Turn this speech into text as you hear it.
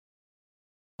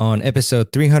On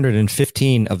episode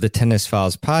 315 of the Tennis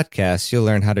Files podcast, you'll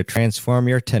learn how to transform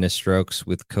your tennis strokes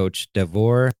with Coach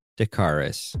Davor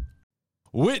Dekaris.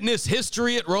 Witness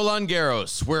history at Roland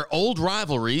Garros, where old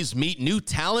rivalries meet new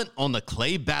talent on the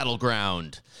clay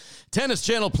battleground. Tennis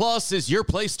Channel Plus is your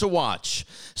place to watch.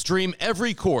 Stream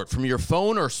every court from your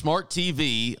phone or smart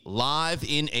TV live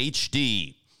in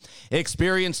HD.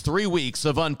 Experience 3 weeks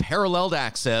of unparalleled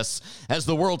access as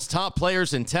the world's top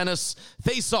players in tennis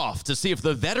face off to see if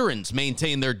the veterans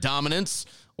maintain their dominance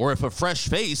or if a fresh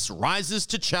face rises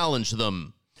to challenge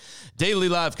them. Daily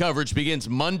live coverage begins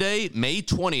Monday, May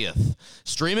 20th.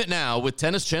 Stream it now with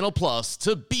Tennis Channel Plus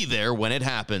to be there when it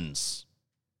happens.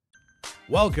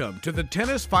 Welcome to the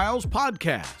Tennis Files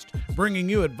podcast, bringing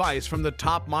you advice from the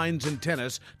top minds in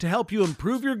tennis to help you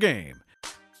improve your game.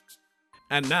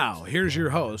 And now, here's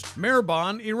your host,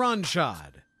 Mehrbon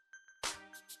Iranshad.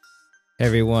 Hey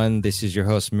everyone, this is your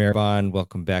host, Mehrbon.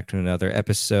 Welcome back to another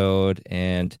episode,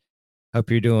 and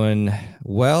hope you're doing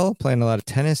well, playing a lot of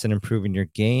tennis and improving your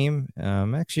game.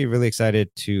 I'm actually really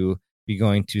excited to be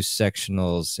going to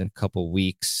sectionals in a couple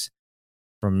weeks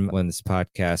from when this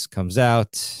podcast comes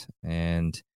out,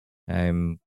 and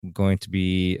I'm going to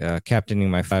be captaining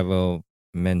my 5-0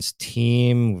 men's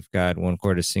team. We've got 1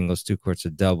 court of singles, 2 courts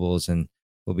of doubles, and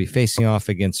we'll be facing off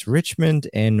against Richmond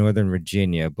and Northern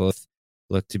Virginia. Both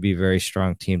look to be very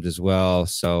strong teams as well.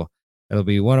 So it'll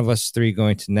be one of us 3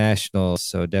 going to nationals.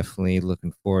 So definitely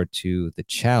looking forward to the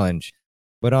challenge.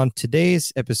 But on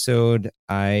today's episode,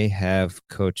 I have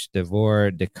Coach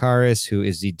Davor Dekaris, who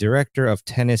is the director of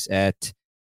tennis at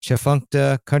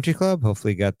Chafunkta Country Club.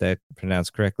 Hopefully got that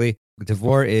pronounced correctly.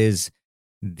 Davor is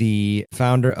the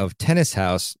founder of Tennis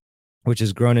House, which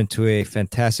has grown into a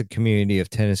fantastic community of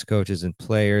tennis coaches and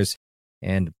players.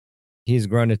 And he's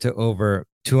grown it to over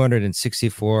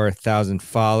 264,000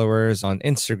 followers on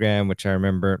Instagram, which I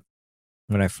remember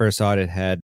when I first saw it, it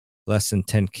had less than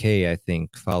 10K, I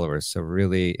think, followers. So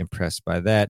really impressed by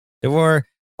that. Davor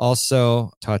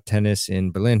also taught tennis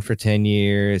in Berlin for 10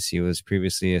 years. He was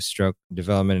previously a stroke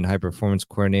development and high performance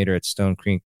coordinator at Stone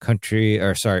Creek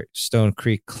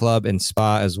Club and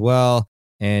Spa as well.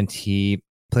 And he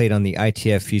played on the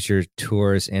ITF Future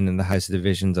Tours and in the highest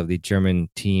divisions of the German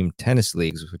team tennis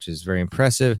leagues, which is very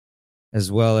impressive,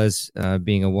 as well as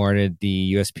being awarded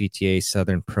the USPTA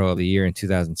Southern Pro of the Year in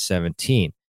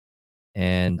 2017.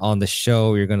 And on the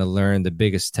show, you're going to learn the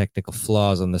biggest technical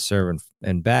flaws on the serve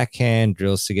and backhand,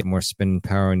 drills to get more spinning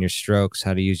power on your strokes,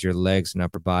 how to use your legs and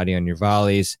upper body on your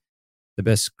volleys, the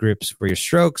best grips for your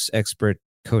strokes, expert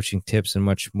coaching tips, and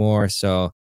much more.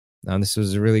 So this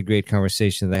was a really great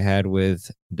conversation that I had with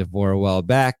Davor a while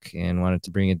back and wanted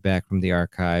to bring it back from the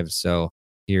archives. So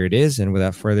here it is. And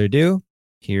without further ado,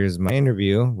 here's my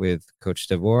interview with Coach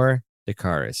Davor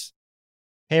Dekaris.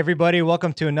 Hey, everybody.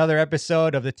 Welcome to another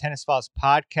episode of the Tennis Files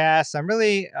podcast. I'm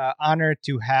really honored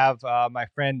to have my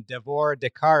friend Davor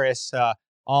Dekaris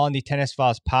on the Tennis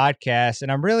Files podcast.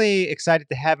 And I'm really excited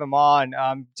to have him on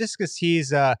just because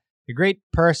he's a great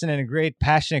person and a great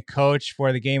passionate coach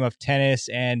for the game of tennis.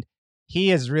 And he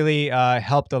has really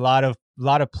helped a lot of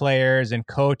players and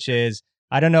coaches.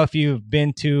 I don't know if you've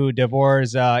been to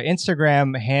Davor's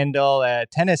Instagram handle at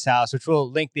Tennis House, which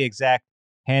we'll link the exact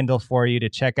handle for you to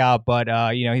check out. But,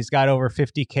 he's got over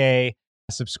 50K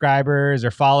subscribers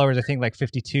or followers, I think like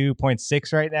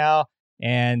 52.6 right now.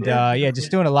 And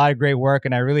just doing a lot of great work.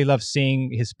 And I really love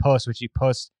seeing his posts, which he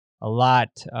posts a lot,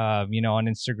 on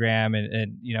Instagram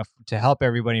and to help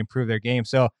everybody improve their game.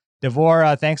 So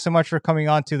Davor, thanks so much for coming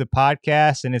on to the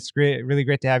podcast. And it's really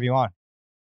great to have you on.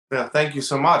 Yeah, thank you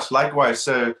so much. Likewise.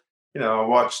 So, I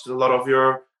watched a lot of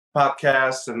your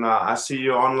podcasts and I see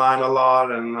you online a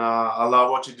lot and I love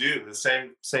what you do. The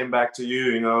same back to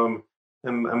you,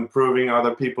 improving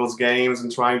other people's games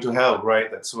and trying to help, right?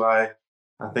 That's why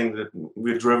I think that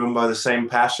we're driven by the same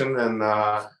passion and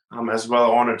I'm as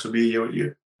well honored to be here with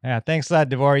you. Yeah, thanks a lot,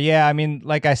 Davor. Yeah, I mean,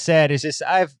 like I said, it's just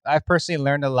I've personally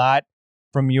learned a lot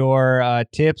from your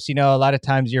tips. A lot of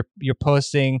times you're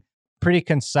posting pretty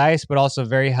concise, but also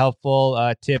very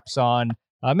helpful tips on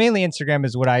mainly Instagram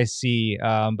is what I see.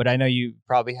 But I know you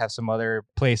probably have some other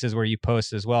places where you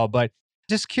post as well. But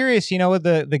just curious, with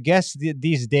the guests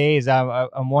these days,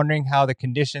 I'm wondering how the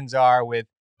conditions are with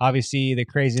obviously the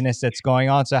craziness that's going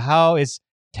on. So how is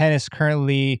tennis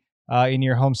currently in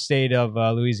your home state of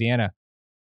Louisiana?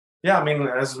 Yeah, I mean,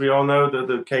 as we all know,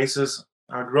 the cases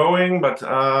are growing, but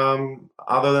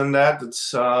other than that,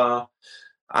 it's I'm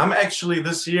actually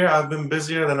this year I've been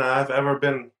busier than I've ever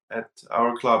been at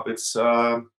our club. It's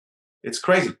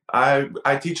crazy.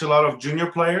 I teach a lot of junior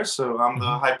players, so I'm the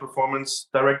high performance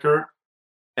director,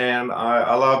 and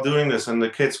I love doing this. And the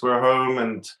kids were home,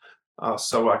 and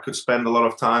so I could spend a lot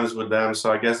of times with them.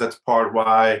 So I guess that's part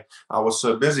why I was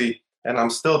so busy, and I'm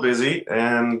still busy.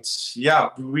 And yeah,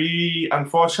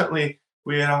 unfortunately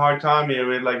we had a hard time here.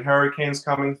 We had like hurricanes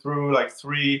coming through, like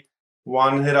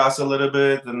one hit us a little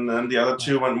bit, and then the other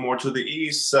two went more to the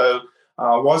east. So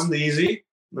wasn't easy.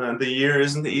 The year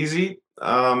isn't easy.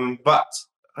 But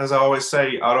as I always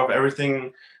say, out of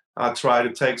everything, I try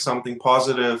to take something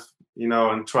positive,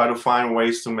 and try to find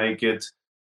ways to make it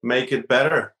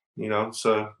better.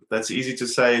 So that's easy to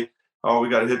say, oh, we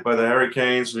got hit by the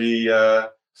hurricanes. The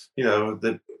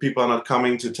people are not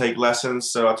coming to take lessons.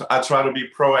 So I try to be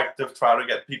proactive, try to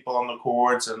get people on the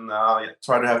courts, and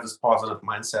try to have this positive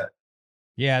mindset.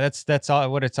 Yeah, that's all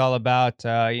what it's all about.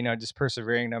 Just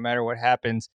persevering no matter what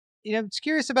happens. I'm just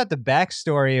curious about the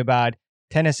backstory about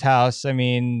Tennis House. I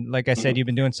mean, like I said, you've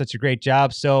been doing such a great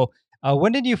job. So,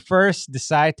 when did you first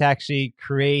decide to actually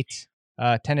create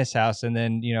Tennis House? And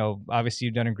then, obviously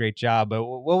you've done a great job. But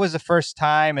what was the first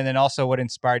time, and then also what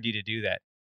inspired you to do that?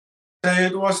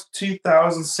 It was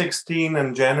 2016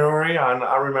 in January, and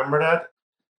I remember that.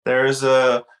 There's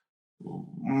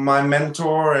my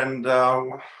mentor and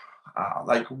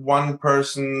like one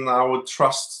person I would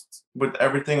trust with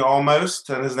everything almost,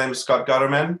 and his name is Scott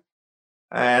Gutterman.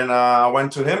 And I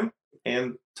went to him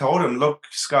and told him, look,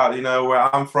 Scott,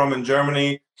 where I'm from in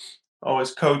Germany,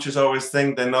 coaches always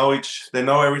think they know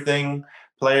everything.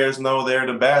 Players know they're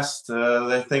the best.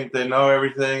 They think they know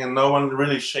everything, and no one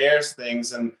really shares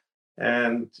things. And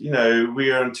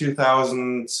we are in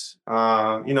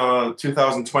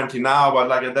 2020 now, but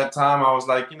like at that time I was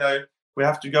like, we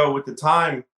have to go with the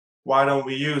time. Why don't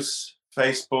we use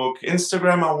Facebook?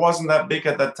 Instagram, I wasn't that big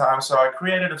at that time, so I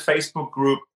created a Facebook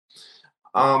group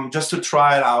just to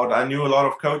try it out. I knew a lot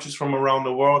of coaches from around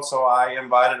the world, so I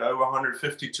invited over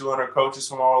 150, 200 coaches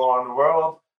from all around the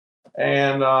world,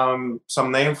 and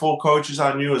some nameful coaches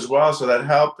I knew as well, so that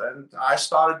helped. And I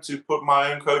started to put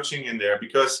my own coaching in there,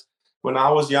 because when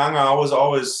I was young, I was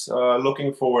always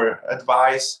looking for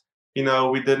advice. We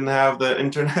didn't have the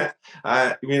internet.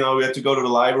 We had to go to the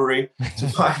library to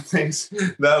find things.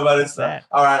 No, but it's all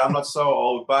right. I'm not so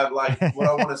old, but like what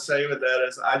I want to say with that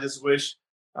is, I just wish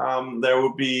there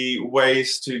would be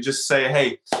ways to just say,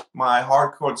 hey, my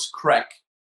hard courts crack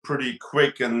pretty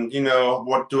quick, and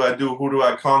what do I do? Who do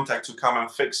I contact to come and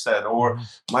fix that? Or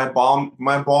my ball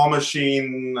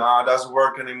machine doesn't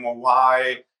work anymore.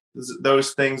 Why?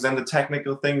 Those things, and the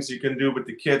technical things you can do with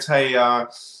the kids. Hey, I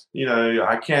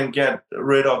can't get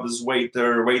rid of this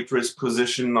waitress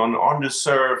position on the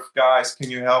serve. Guys,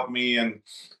 can you help me? And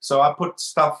so I put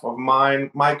stuff of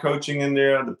my coaching in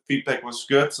there. The feedback was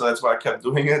good, so that's why I kept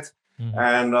doing it.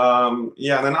 And and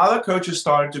then other coaches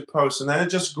started to post, and then it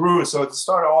just grew. So it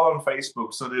started all on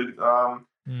Facebook. So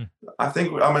I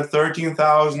think I'm at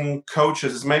 13,000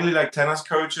 coaches. It's mainly like tennis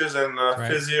coaches and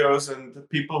physios and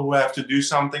people who have to do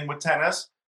something with tennis.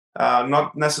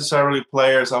 Not necessarily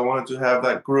players. I wanted to have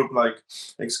that group like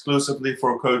exclusively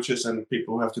for coaches and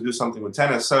people who have to do something with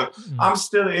tennis. So I'm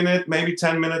still in it, maybe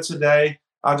 10 minutes a day.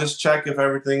 I'll just check if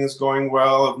everything is going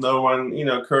well, if no one,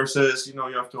 curses. You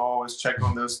have to always check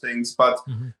on those things. But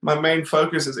my main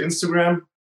focus is Instagram.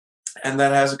 And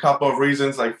that has a couple of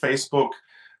reasons, like Facebook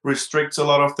restricts a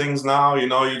lot of things now. You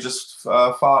just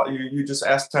you just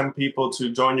ask 10 people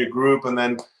to join your group, and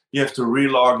then you have to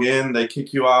re-log in. They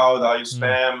kick you out. You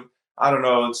spam. I don't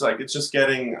know. It's just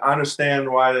getting. I understand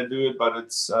why they do it, but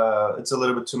it's a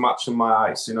little bit too much in my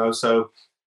eyes. So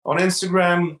on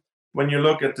Instagram, when you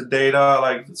look at the data,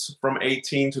 like it's from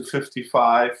 18 to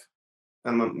 55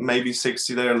 and maybe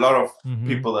 60, there are a lot of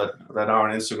people that are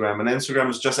on Instagram, and Instagram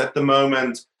is just at the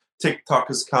moment. TikTok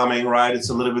is coming, right?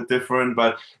 It's a little bit different,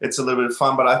 but it's a little bit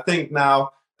fun. But I think now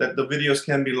that the videos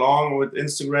can be long with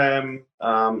Instagram,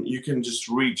 you can just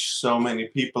reach so many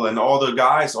people. And all the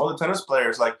guys, all the tennis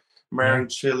players like Marin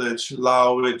Cilic,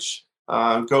 Laovic,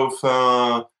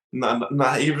 Goffin,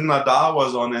 even Nadal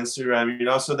was on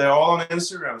Instagram, so they're all on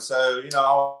Instagram. So,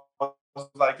 I was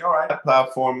like, all right, that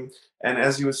platform. And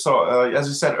as you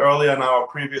said earlier in our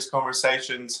previous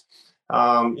conversations,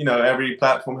 every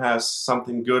platform has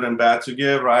something good and bad to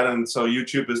give, right? And so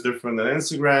YouTube is different than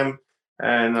Instagram.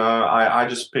 And I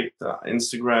just picked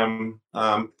Instagram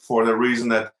for the reason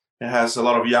that it has a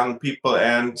lot of young people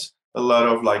and a lot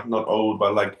of not old,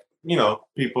 but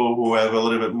people who have a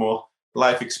little bit more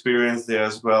life experience there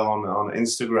as well on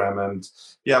Instagram. And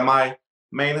my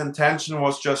main intention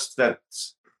was just that,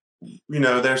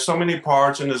 there's so many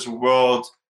parts in this world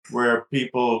where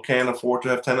people can't afford to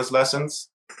have tennis lessons.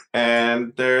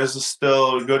 And there's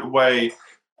still a good way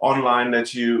online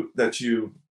that you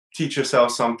teach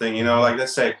yourself something, like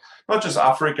let's say, not just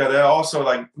Africa. There are also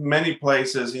like many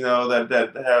places,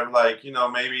 that have like,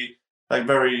 maybe like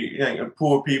very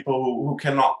poor people who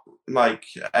cannot like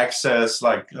access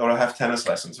like or have tennis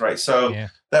lessons, right? So Yeah.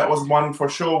 that was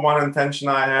one intention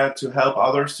I had, to help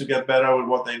others to get better with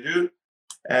what they do.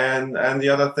 And the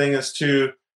other thing is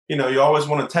to, you always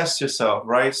want to test yourself,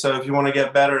 right? So if you want to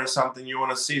get better in something, you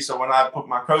want to see. So when I put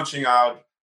my coaching out,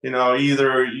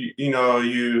 either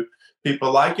you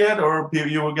people like it, or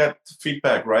you will get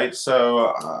feedback, right? So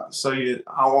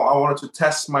I wanted to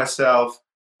test myself,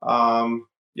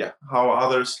 how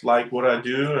others like what I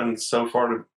do, and so far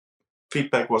the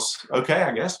feedback was okay,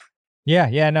 I guess.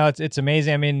 Yeah, no, it's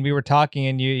amazing. I mean, we were talking,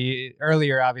 and you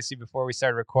earlier, obviously, before we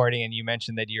started recording, and you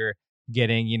mentioned that you're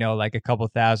getting, like a couple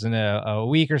thousand a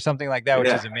week or something like that, which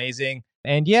Yeah. is amazing.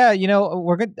 And yeah,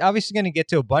 we're obviously going to get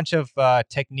to a bunch of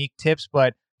technique tips,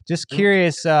 but just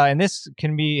curious, and this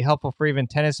can be helpful for even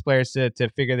tennis players to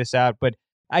figure this out. But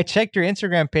I checked your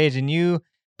Instagram page, and you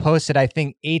posted, I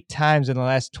think, 8 times in the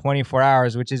last 24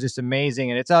 hours, which is just amazing.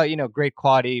 And it's all, great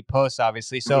quality posts,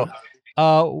 obviously. So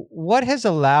what has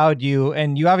allowed you,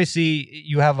 and you obviously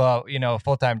you have a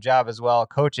full-time job as well,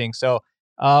 coaching. So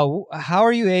how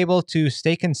are you able to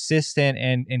stay consistent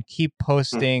and keep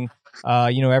posting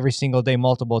every single day,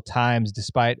 multiple times,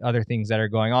 despite other things that are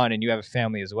going on? And you have a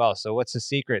family as well. So what's the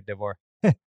secret, Davor?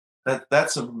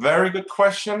 That's a very good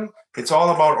question. It's all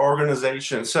about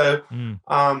organization. So,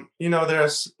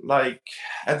 there's like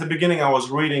at the beginning, I was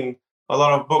reading a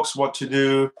lot of books, what to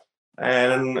do,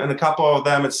 and a couple of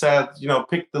them it said,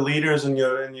 pick the leaders in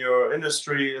your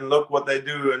industry and look what they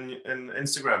do in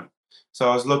Instagram. So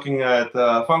I was looking at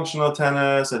functional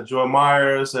tennis, at Joe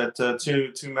Myers, at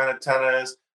two-minute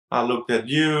tennis. I looked at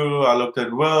you. I looked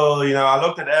at Will. I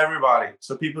looked at everybody.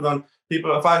 So people,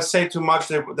 if I say too much,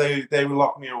 they will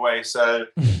lock me away. So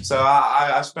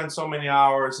I spent so many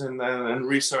hours in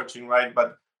researching, right?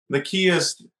 But the key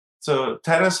is, so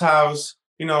Tennis House,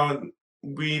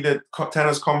 we did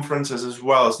tennis conferences as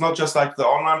well. It's not just like the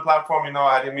online platform.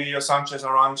 I had Emilio Sanchez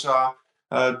Arancha,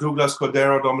 Douglas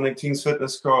Cordero, Dominic Thiem's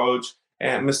fitness coach,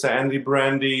 and Mr. Andy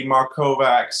Brandy, Mark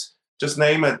Kovacs, just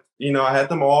name it. I had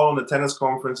them all on the tennis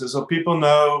conferences, so people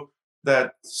know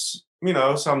that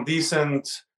some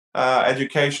decent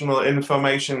educational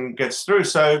information gets through.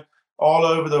 So all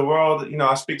over the world,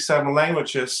 I speak 7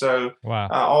 languages, so Wow.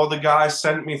 All the guys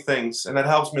send me things, and that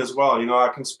helps me as well. I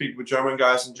can speak with German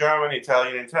guys in German,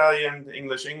 Italian,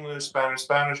 English,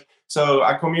 Spanish. So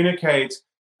I communicate.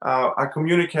 I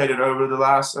communicated over the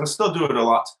last, and still do it a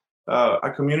lot. I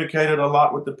communicated a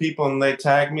lot with the people, and they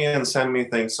tag me and send me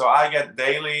things. So I get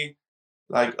daily,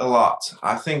 like a lot.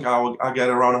 I think I get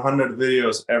around 100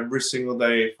 videos every single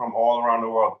day from all around the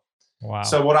world. Wow.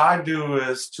 So what I do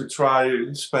is to try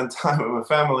to spend time with my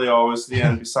family, obviously,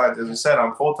 and besides, as I said,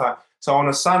 I'm full-time. So on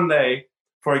a Sunday,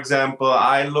 for example,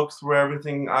 I look through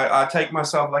everything. I take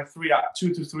myself like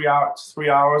 2 to 3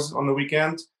 hours on the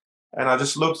weekend, and I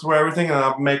just look through everything, and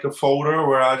I make a folder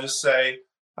where I just say,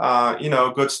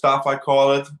 good stuff, I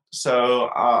call it.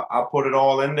 So I put it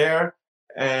all in there,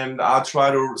 and I try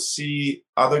to see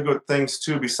other good things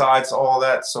too besides all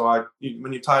that. So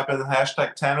when you type in the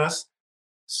hashtag tennis,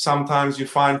 sometimes you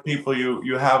find people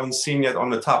you haven't seen yet on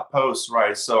the top posts,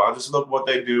 right? So I just look what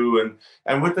they do,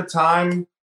 and with the time,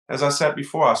 as I said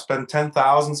before, I spend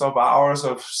 10,000s of hours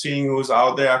of seeing who's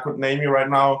out there. I could name you right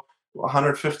now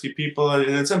 150 people, and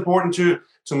it's important to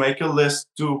make a list,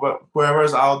 to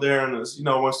whoever's out there and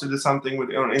wants to do something with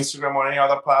on Instagram or any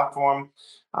other platform.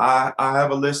 I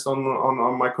have a list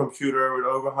on my computer with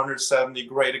over 170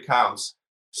 great accounts.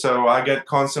 So I get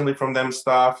constantly from them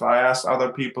stuff. I ask other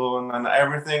people, and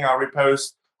everything I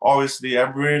repost. Obviously,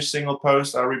 every single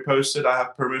post I reposted, I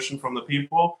have permission from the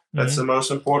people. That's the most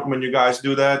important. When you guys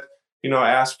do that,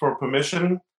 ask for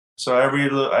permission. So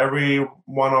every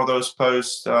one of those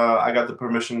posts, I got the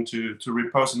permission to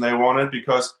repost, and they want it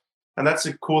and that's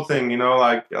a cool thing.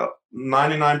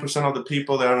 99% of the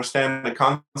people, they understand the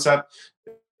concept.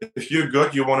 If you're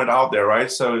good, you want it out there, right?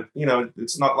 So,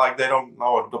 it's not like they don't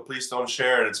know, please don't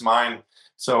share it, it's mine.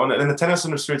 So in the tennis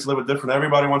industry, it's a little bit different.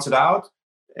 Everybody wants it out.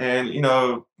 And,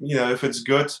 if it's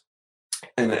good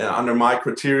and under my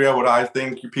criteria, what I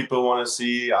think people want to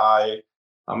see, I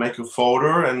make a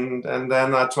folder, and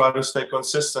then I try to stay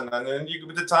consistent. And then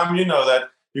with the time, that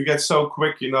you get so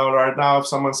quick, right now, if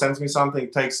someone sends me something,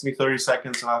 it takes me 30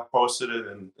 seconds and I've posted it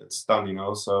and it's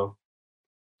done, so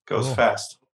it goes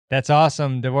fast. That's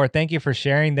awesome, Davor. Thank you for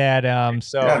sharing that.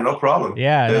 Yeah, no problem.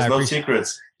 Yeah, there's no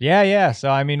secrets. Yeah. So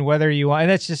I mean, whether you want,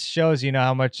 and that just shows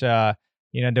how much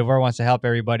Davor wants to help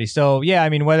everybody. So yeah, I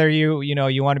mean, whether you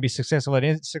want to be successful at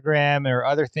Instagram or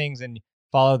other things and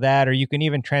follow that, or you can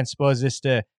even transpose this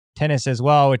to tennis as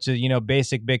well, which is,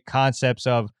 basic big concepts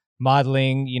of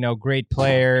modeling, great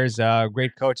players,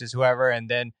 great coaches, whoever, and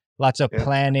then lots of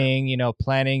planning,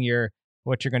 planning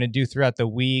what you're going to do throughout the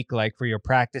week, like for your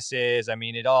practices. I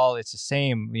mean, it's the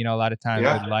same, a lot of times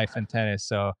with life and tennis.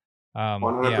 So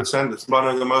 100%. It's one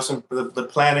of the most, the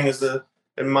planning is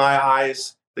in my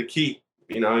eyes, the key.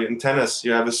 In tennis,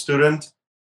 you have a student,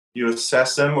 you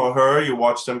assess him or her, you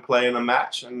watch them play in a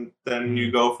match, and then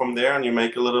you go from there and you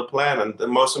make a little plan. And the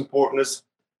most important is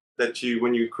that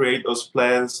when you create those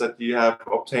plans, that you have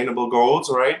obtainable goals,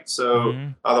 right? So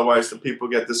otherwise the people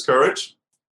get discouraged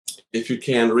if you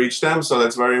can't reach them. So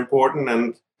that's very important,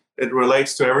 and it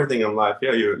relates to everything in life.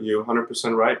 Yeah, you're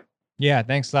 100% right. Yeah,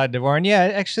 thanks a lot, Davor. And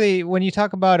yeah, actually, when you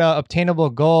talk about obtainable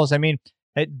goals, I mean,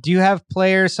 do you have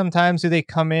players sometimes who they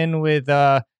come in with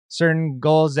certain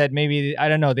goals that maybe, I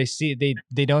don't know,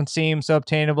 they don't seem so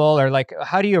obtainable, or like,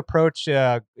 how do you approach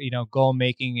goal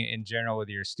making in general with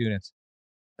your students?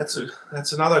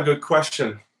 That's another good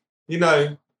question.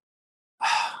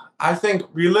 I think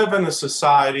we live in a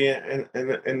society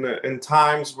in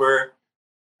times where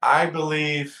I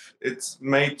believe it's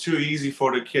made too easy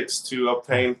for the kids to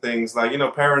obtain things. Like,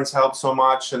 parents help so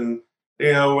much. And,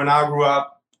 when I grew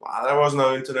up, there was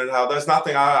no internet help. There's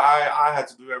nothing. I had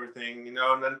to do everything,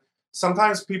 and then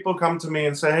sometimes people come to me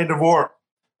and say, hey, Davor,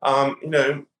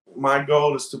 my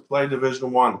goal is to play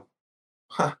Division One.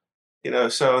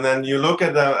 So and then you look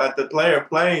at the player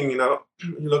playing, you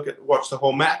watch the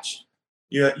whole match.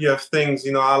 You have things,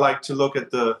 I like to look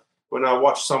at when I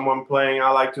watch someone playing, I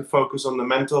like to focus on the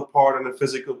mental part and the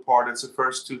physical part. It's the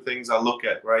first two things I look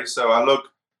at, right? So I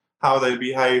look how they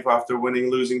behave after winning,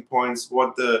 losing points,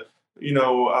 what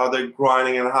are they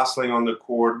grinding and hustling on the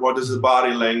court? What is the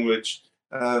body language?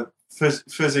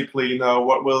 Physically,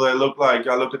 what will they look like?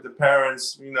 I look at the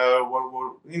parents, you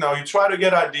try to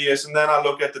get ideas, and then I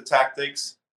look at the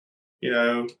tactics,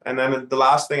 and then the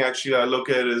last thing actually I look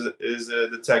at is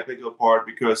the technical part,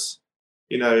 because,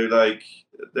 like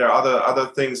there are other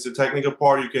things. The technical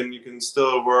part, you can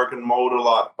still work and mold a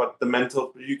lot, but the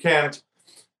mental, you can't.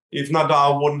 If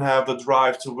Nadal wouldn't have the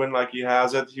drive to win like he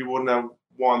has it, he wouldn't have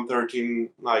won 13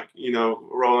 like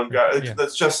Roland Garros.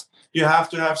 That's just, you have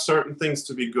to have certain things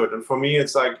to be good. And for me,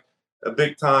 it's like a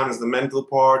big time is the mental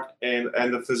part and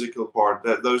the physical part.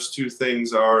 That those two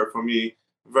things are for me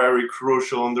very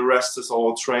crucial, and the rest is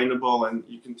all trainable and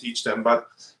you can teach them. But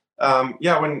I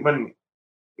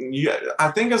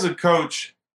think as a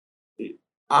coach,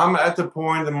 I'm at the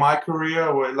point in my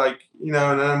career where, like,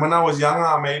 and when I was younger,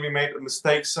 I maybe made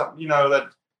mistakes, that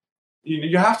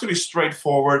you have to be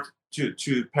straightforward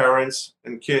to parents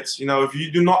and kids. If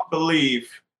you do not believe,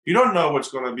 you don't know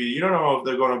what's going to be. You don't know if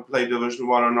they're going to play Division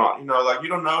One or not. You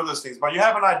don't know those things, but you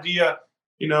have an idea,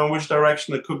 which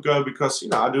direction it could go, because,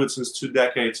 I do it since 2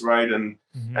 decades, right? And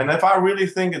if I really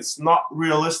think it's not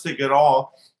realistic at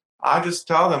all, I just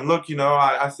tell them, look,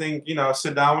 I think, I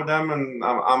sit down with them and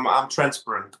I'm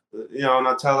transparent, and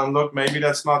I tell them, look, maybe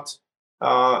that's not,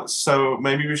 so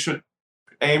maybe we should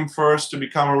aim first to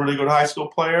become a really good high school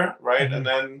player, right? And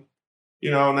then,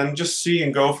 and then just see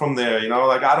and go from there.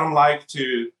 Like, I don't like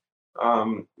to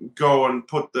go and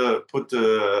put the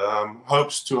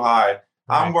hopes too high.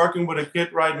 Right. I'm working with a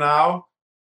kid right now.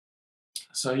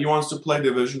 So he wants to play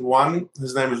Division One.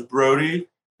 His name is Brody.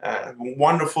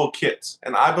 Wonderful kid.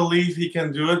 And I believe he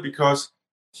can do it because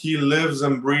he lives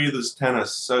and breathes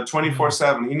tennis. So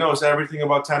 24/7. He knows everything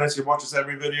about tennis. He watches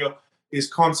every video. He's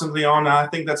constantly on. And I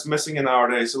think that's missing in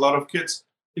nowadays. A lot of kids,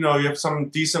 you have some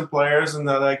decent players, and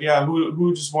they're like, yeah,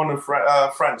 who just won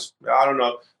French? I don't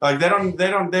know. Like, they don't.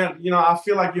 I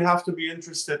feel like you have to be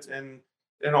interested in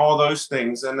all those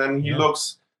things. And then he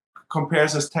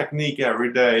compares his technique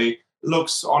every day,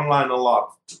 looks online a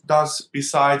lot, does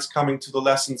besides coming to the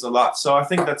lessons a lot. So I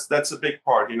think that's a big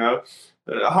part.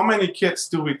 How many kids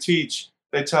do we teach?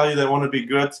 They tell you they want to be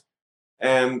good,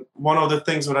 and one of the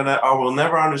things that I will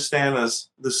never understand is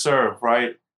the serve,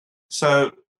 right?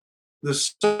 So the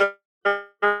serve,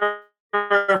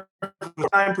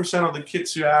 9% of the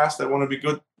kids you ask that want to be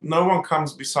good, no one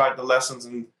comes beside the lessons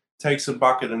and takes a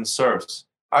bucket and serves.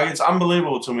 It's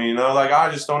unbelievable to me, like, I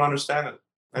just don't understand it.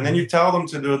 And then you tell them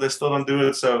to do it, they still don't do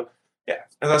it. So, yeah,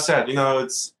 as I said,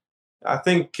 I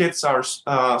think kids are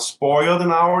spoiled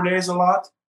nowadays a lot.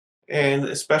 And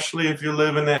especially if you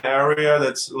live in an area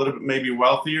that's a little bit maybe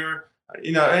wealthier,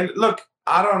 and look,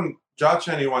 I don't judge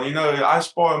anyone. I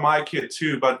spoil my kid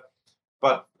too, but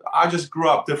I just grew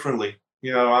up differently.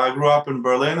 I grew up in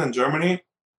Berlin and Germany,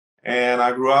 and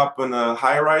I grew up in a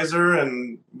high-riser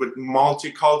and with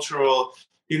multicultural.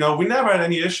 We never had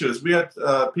any issues. We had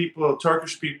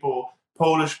Turkish people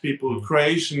Polish people,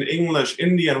 Croatian, English,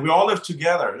 Indian. We all lived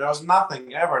together. There was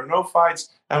nothing ever, no fights,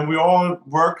 and we all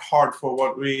worked hard for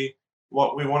what we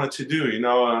wanted to do, And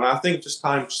I think just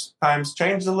times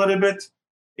changed a little bit.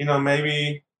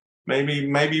 Maybe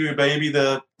we baby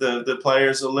the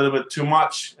players a little bit too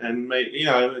much, and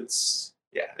it's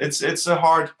a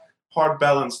hard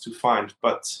balance to find.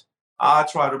 But I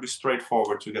try to be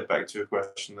straightforward to get back to your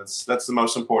question. That's the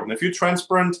most important. If you're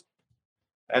transparent,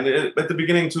 and at the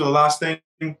beginning to the last thing,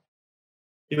 and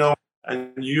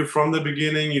you from the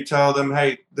beginning, you tell them,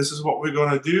 hey, this is what we're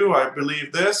going to do. I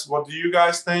believe this. What do you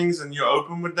guys think? And you're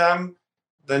open with them,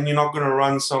 then you're not going to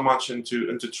run so much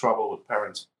into trouble with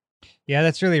parents. Yeah,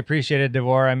 that's really appreciated,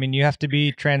 Davor. I mean, you have to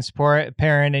be transparent,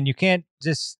 and you can't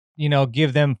just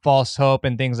give them false hope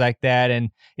and things like that. And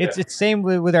it's same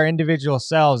with our individual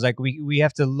selves. Like we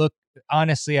have to look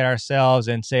honestly at ourselves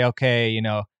and say, okay,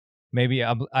 maybe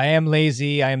I am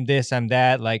lazy, I am this, I'm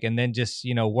that, like, and then just,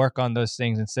 work on those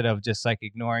things instead of just like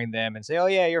ignoring them and say, oh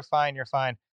yeah, you're fine.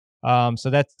 So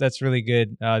that's really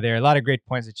good. There are a lot of great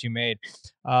points that you made.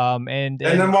 And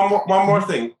then one more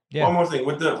thing. Yeah. One more thing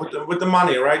with the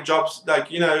money, right? Jobs,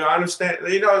 like, I understand,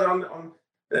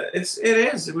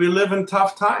 it is, we live in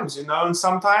tough times, and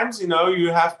sometimes,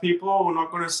 you have people who are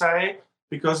not going to say,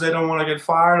 because they don't want to get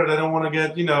fired, or they don't want to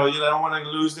get, they don't want to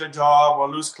lose their job or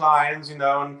lose clients,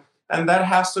 and that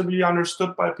has to be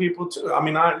understood by people too. I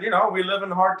mean, we live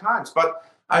in hard times, but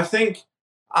I think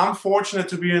I'm fortunate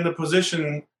to be in the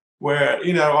position where,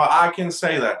 I can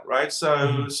say that, right?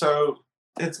 So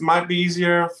it might be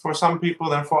easier for some people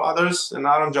than for others, and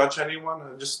I don't judge anyone.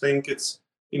 I just think it's,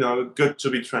 good to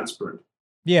be transparent.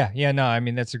 Yeah, no, I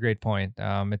mean, that's a great point.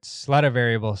 It's a lot of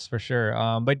variables for sure.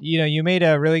 But you made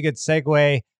a really good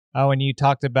segue when you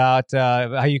talked about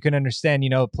how you can understand,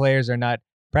 players are not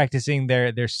practicing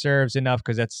their serves enough,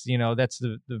 because that's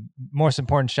the most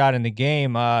important shot in the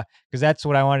game. Because that's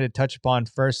what I wanted to touch upon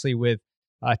firstly with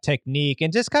technique,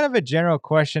 and just kind of a general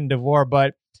question, Davor.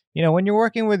 But when you're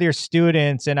working with your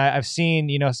students, and I've seen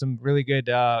some really good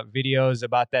videos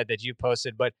about that you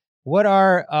posted, but what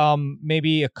are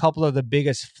maybe a couple of the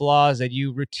biggest flaws that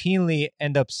you routinely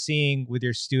end up seeing with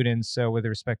your students with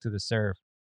respect to the serve?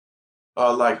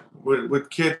 Like with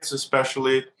kids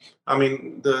especially, I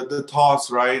mean the toss,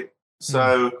 right?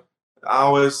 So I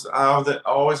always have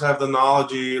the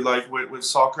analogy, like with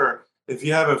soccer. If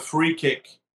you have a free kick,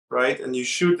 right, and you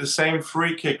shoot the same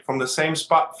free kick from the same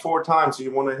spot 4 times,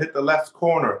 you want to hit the left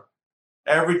corner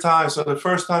every time. So the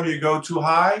first time you go too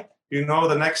high,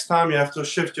 the next time you have to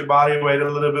shift your body weight a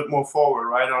little bit more forward,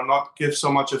 right, or not give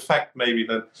so much effect maybe.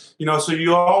 Then so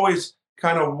you always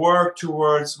kind of work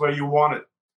towards where you want it.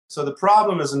 So the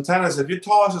problem is in tennis, if your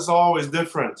toss is always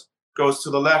different, goes to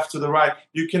the left, to the right,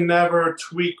 you can never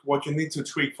tweak what you need to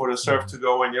tweak for the serve to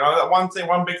go in.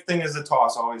 One big thing is the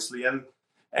toss, obviously. And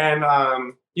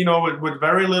with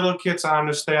very little kids, I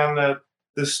understand that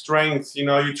the strength,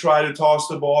 you try to toss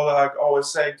the ball, like I always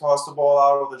say, toss the ball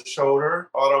out of the shoulder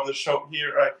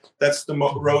here, right? That's the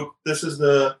road. This is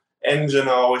the engine,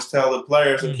 I always tell the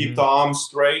players, and keep the arm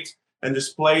straight and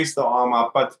just place the arm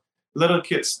up. But little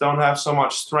kids don't have so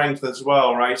much strength as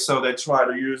well, right? So they try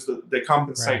to use they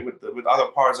compensate with other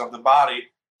parts of the body.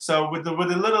 So with the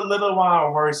little one, I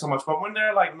don't worry so much. But when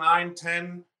they're like 9,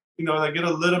 10, they get a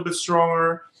little bit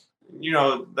stronger.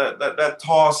 That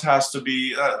toss has to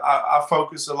be. I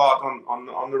focus a lot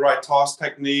on the right toss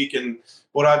technique, and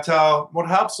what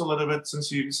helps a little bit,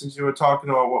 since you were talking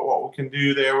about what we can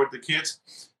do there with the kids.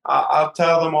 I'll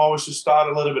tell them always to start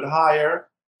a little bit higher,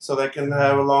 so they can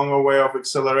have a longer way of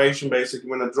acceleration, basically,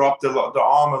 when they drop the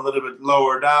arm a little bit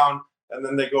lower down, and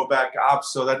then they go back up.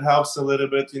 So that helps a little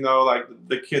bit, like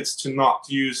the kids to not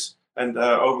use and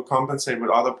overcompensate with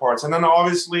other parts. And then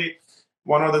obviously,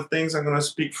 one of the things I'm going to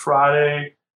speak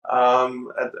Friday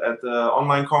at the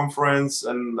online conference,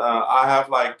 and I have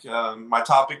my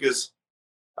topic is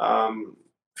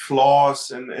flaws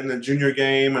in the junior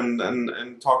game,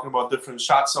 and talking about different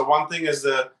shots. So one thing is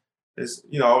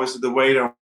obviously the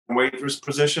weight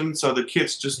position. So the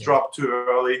kids just drop too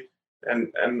early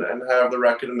and have the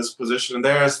racket in this position. And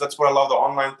that's what I love the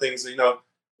online things.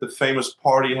 The famous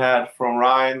party hat from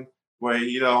Ryan, where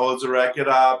he holds the racket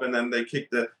up and then they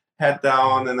kick the head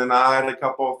down. And then I had a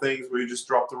couple of things where you just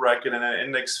drop the racket and an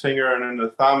index finger and then the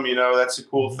thumb. That's a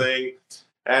cool thing.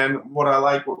 And what I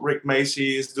like what Rick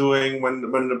Macy is doing when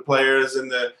the player is in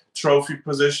the trophy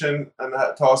position and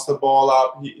toss the ball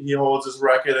up, he holds his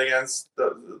racket against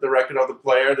the racket of the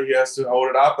player that he has to hold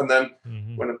it up. And then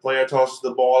when the player tosses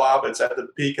the ball up, it's at the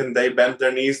peak and they bend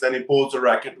their knees, then he pulls the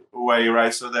racket away,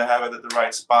 right? So they have it at the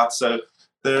right spot. So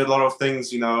there are a lot of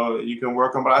things, you can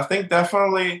work on. But I think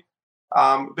definitely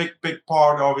Big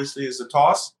part obviously is the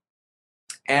toss,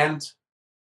 and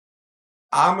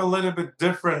I'm a little bit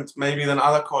different maybe than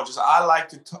other coaches. I like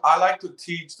to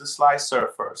teach the slice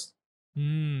serve first.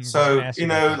 So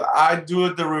I do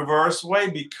it the reverse way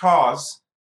because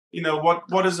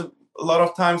what is a lot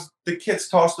of times the kids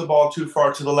toss the ball too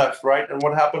far to the left, right? And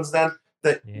what happens then?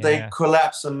 They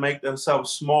collapse and make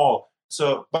themselves small.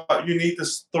 So, but you need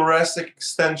this thoracic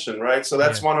extension, right? So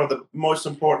that's one of the most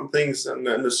important things in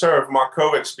the serve. Mark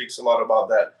Kovac speaks a lot about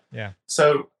that. Yeah.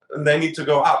 So they need to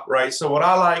go up, right? So what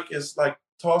I like is like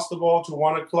toss the ball to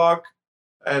 1 o'clock,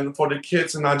 and for the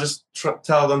kids, and I just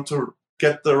tell them to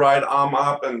get the right arm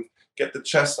up and get the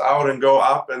chest out and go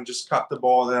up and just cut the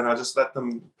ball. Then I just let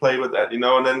them play with that,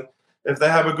 And then if they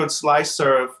have a good slice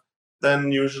serve,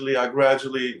 then usually I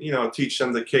gradually, teach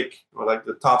them the kick or like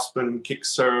the topspin kick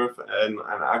serve, and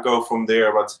I go from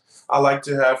there. But I like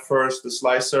to have first the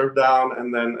slice serve down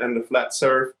and the flat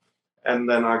serve, and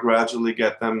then I gradually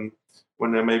get them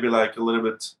when they're maybe like a little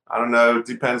bit, I don't know, it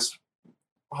depends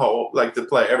how like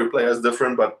every player is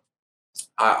different, but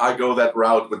I go that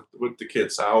route with the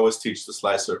kids. I always teach the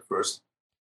slice serve first.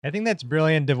 I think that's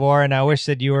brilliant, Davor, and I wish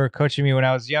that you were coaching me when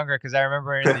I was younger, because I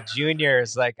remember in the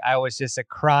juniors, like I was just a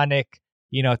chronic,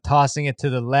 tossing it to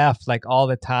the left like all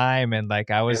the time, and like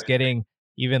I was getting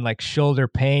even like shoulder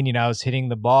pain. I was hitting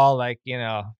the ball like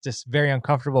just very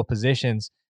uncomfortable positions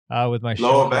with my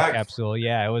lower shoulder back capsule.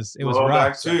 Yeah, it was lower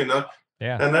rough, back too.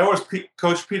 Yeah, and there was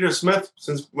Coach Peter Smith.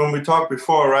 Since when we talked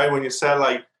before, right? When you said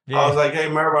like, I was like, hey,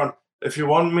 Mervan, if you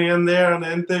want me in there in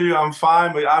the interview, I'm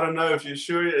fine, but I don't know if you're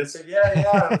sure. And said,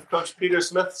 yeah. Coach Peter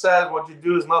Smith said what you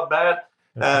do is not bad.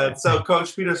 So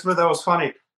Coach Peter Smith, that was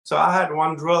funny. So I had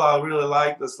one drill I really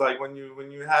liked. It's like when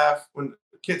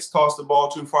kids toss the ball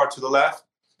too far to the left,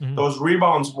 those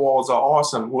rebounds walls are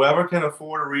awesome. Whoever can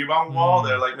afford a rebound wall,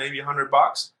 they're like maybe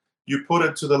 $100. You put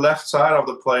it to the left side of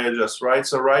the player, just right.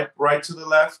 So right to the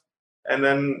left. And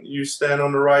then you stand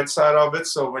on the right side of it.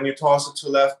 So when you toss it to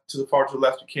the far to the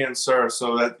left, you can't serve.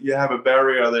 So that you have a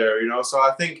barrier there, So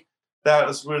I think that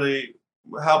has really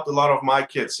helped a lot of my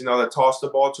kids, that toss the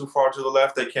ball too far to the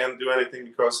left. They can't do anything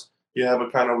because you have a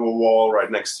kind of a wall right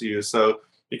next to you. So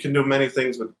you can do many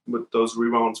things with those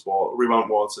rebound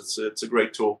walls. It's a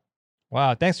great tool.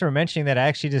 Wow, thanks for mentioning that. I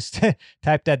actually just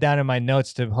typed that down in my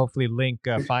notes to hopefully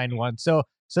find one. So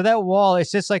that wall,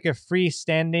 it's just like a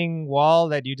freestanding wall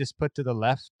that you just put to the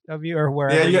left of you or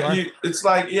wherever you are? It's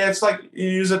like you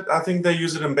use it. I think they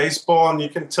use it in baseball, and you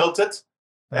can tilt it,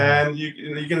 and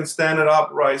you can stand it up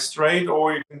right straight,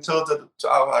 or you can tilt it to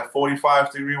like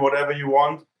 45 degree, whatever you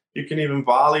want. You can even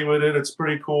volley with it. It's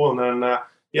pretty cool. And then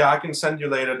I can send you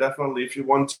later, definitely, if you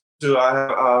want to.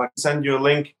 I send you a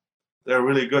link. They're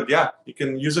really good. Yeah, you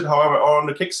can use it, however, or on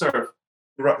the kick serve.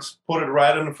 Put it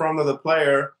right in front of the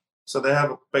player. So they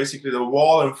have basically the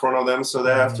wall in front of them, so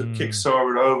they have to kick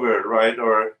serve it over it, right?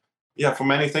 Or for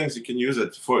many things you can use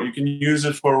it for. You can use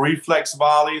it for reflex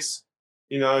volleys.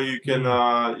 You can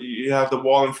you have the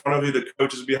wall in front of you, the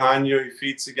coach is behind you, he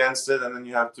feeds against it, and then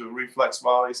you have to reflex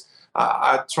volleys.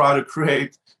 I try to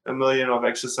create a million of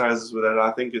exercises with it.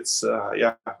 I think it's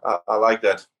I like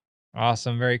that.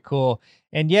 Awesome, very cool.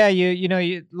 And you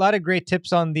a lot of great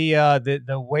tips on the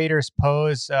waiter's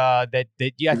pose. I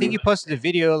think you posted a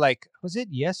video, like, was it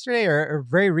yesterday or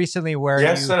very recently?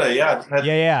 Yesterday,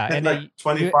 and like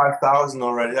 25,000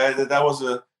 already. That was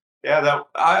and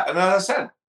as I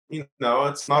said,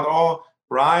 it's not all.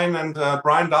 Brian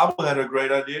Dobble had a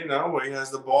great idea, where he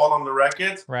has the ball on the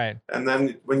racket, right? And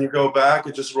then when you go back,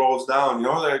 it just rolls down.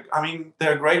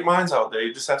 There are great minds out there.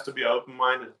 You just have to be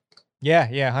open-minded. Yeah,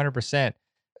 100%.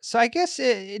 So I guess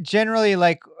it generally,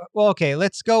 like, well, okay,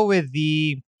 let's go with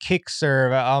the kick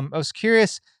serve. I was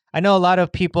curious. I know a lot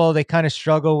of people, they kind of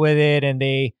struggle with it, and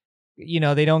they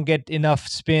don't get enough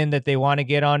spin that they want to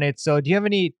get on it. So do you have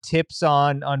any tips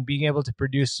on being able to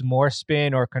produce more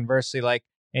spin, or conversely, like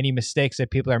any mistakes that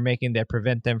people are making that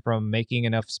prevent them from making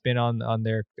enough spin on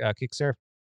their kick serve?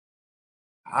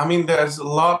 There's a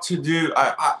lot to do.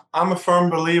 I'm a firm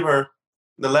believer.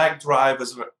 The leg drive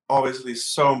is obviously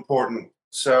so important.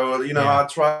 So, I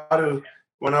try to,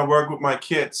 when I work with my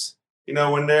kids,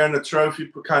 when they're in the trophy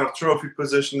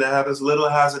position, they have this little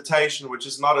hesitation, which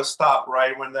is not a stop,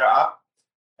 right, when they're up.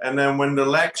 And then when the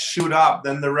legs shoot up,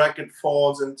 then the racket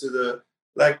falls into the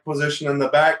leg position in the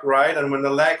back, right? And when the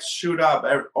legs shoot up,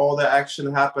 all the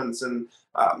action happens. And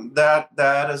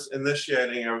that is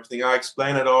initiating everything. I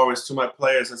explain it always to my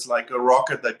players. It's like a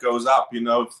rocket that goes up,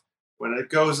 When it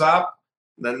goes up,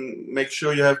 then make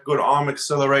sure you have good arm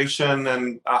acceleration.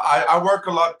 And I work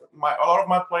a lot. A lot of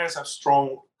my players have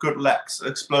strong, good legs,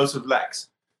 explosive legs.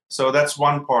 So that's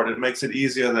one part. It makes it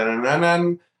easier then. And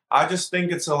then I just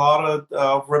think it's a lot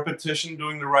of repetition,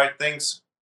 doing the right things.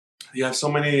 You have so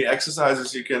many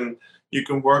exercises you can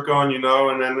work on,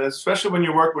 and then especially when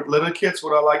you work with little kids,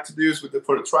 what I like to do is for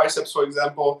the triceps, for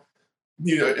example,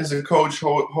 as a coach,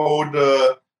 hold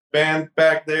the band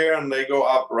back there and they go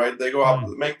up, right? They go up,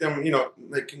 make them,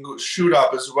 they can go shoot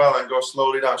up as well and go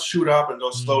slowly down, shoot up and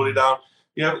go slowly down.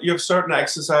 You have certain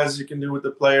exercises you can do with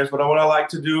the players, but what I like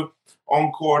to do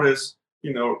on court is,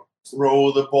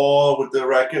 roll the ball with the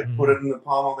racket, put it in the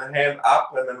palm of the hand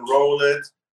up and then roll it,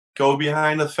 go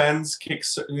behind the fence, kick,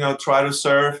 try to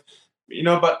serve,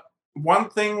 but one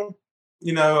thing,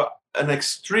 an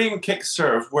extreme kick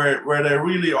serve where they're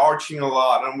really arching a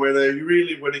lot and where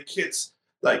the kids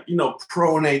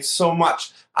pronate so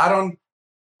much. I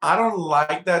don't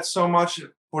like that so much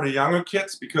for the younger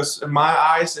kids, because in my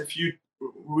eyes, if you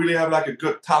really have like a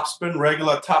good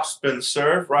regular topspin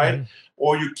serve, right?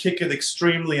 Or you kick it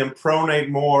extremely and pronate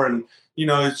more, and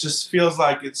it just feels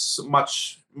like it's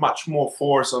much more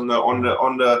force on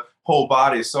the whole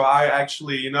body. So I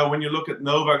actually, when you look at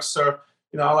Novak's serve,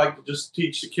 I like to just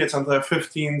teach the kids until they're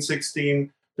 15,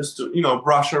 16, just to,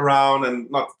 brush around and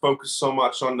not focus so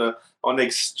much on the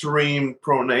extreme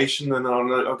pronation and on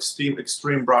the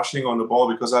extreme brushing on the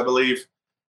ball, because I believe,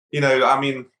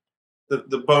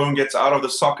 the bone gets out of the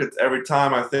socket every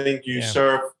time. I think you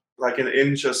serve like an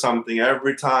inch or something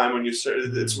every time when you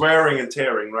serve. It's wearing and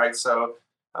tearing, right? So,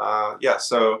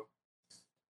 so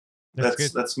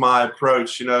that's my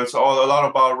approach. It's a lot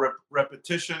about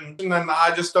repetition, and then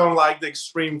I just don't like the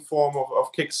extreme form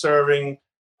of kick serving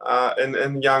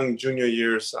in young junior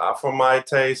years. For my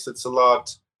taste, it's a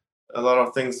lot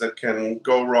of things that can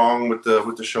go wrong with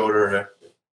the shoulder there.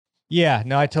 Yeah,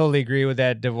 no, I totally agree with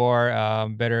that, Davor.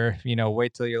 Better,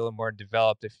 wait till you're a little more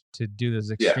developed to do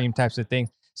those extreme types of things.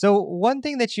 So one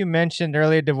thing that you mentioned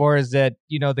earlier, Davor, is that,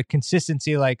 the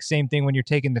consistency, like same thing when you're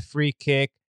taking the free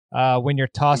kick, when you're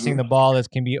tossing the ball, it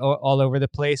can be all over the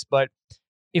place. But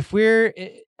if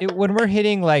when we're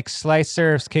hitting like slice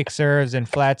serves, kick serves, and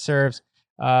flat serves,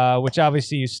 which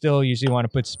obviously you still usually want to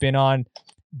put spin on,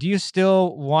 do you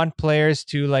still want players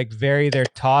to like vary their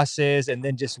tosses and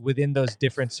then just within those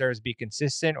different serves be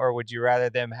consistent, or would you rather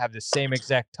them have the same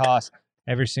exact toss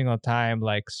every single time,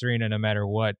 like Serena, no matter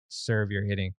what serve you're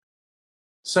hitting?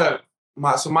 So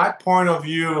my point of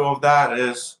view of that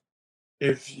is,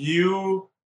 if you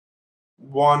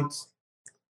want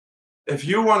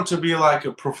to be like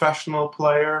a professional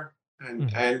player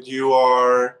and you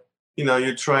are,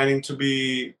 you're training to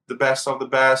be the best of the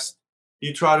best,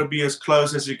 you try to be as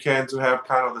close as you can to have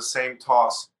kind of the same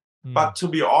toss. But to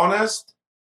be honest,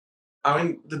 I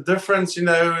mean, the difference,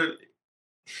 even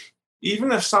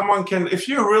if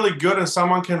you're really good and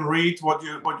someone can read what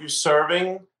you're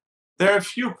serving, there are a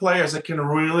few players that can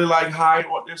really hide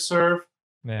what they serve.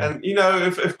 Yeah. And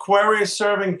if Query is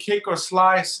serving kick or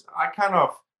slice,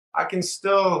 you can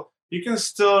still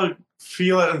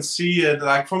feel it and see it.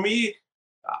 Like for me,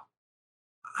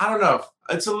 I don't know.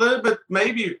 It's a little bit,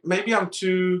 maybe I'm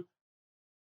too,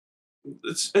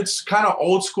 it's kind of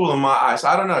old school in my eyes.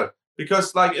 I don't know.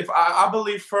 Because if I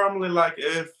believe firmly,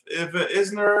 if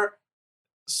Isner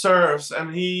serves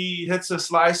and he hits a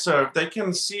slice serve, they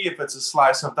can see if it's a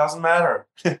slice serve. Doesn't matter.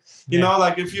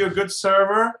 If you're a good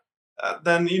server,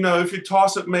 then, if you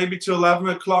toss it maybe to 11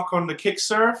 o'clock on the kick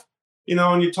serve,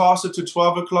 and you toss it to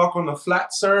 12 o'clock on the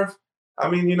flat serve, I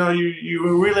mean,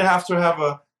 you really have to have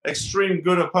a extreme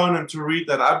good opponent to read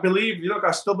that. I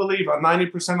still believe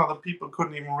 90% of the people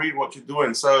couldn't even read what you're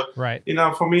doing. So, right.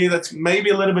 For me, that's maybe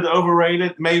a little bit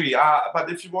overrated, maybe.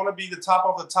 But if you want to be the top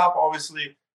of the top,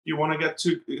 obviously, you want to get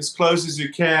to as close as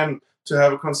you can to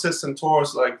have a consistent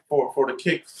toss, like for the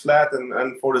kick flat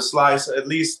and for the slice, at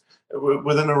least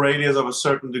within a radius of a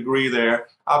certain degree there.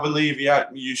 I believe,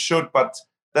 you should, but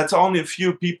that's only a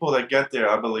few people that get there,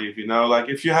 I believe.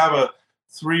 If you have a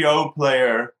 3-0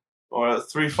 player or a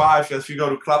 3-5, if you go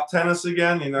to club tennis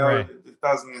again, right. it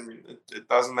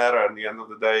doesn't matter at the end of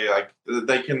the day.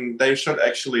 They should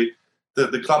actually,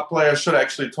 the club player should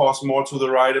actually toss more to the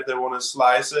right if they want to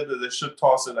slice it. They should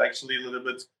toss it actually a little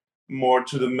bit more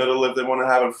to the middle if they want to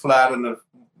have it flat, and if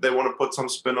they want to put some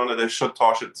spin on it, they should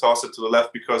toss it to the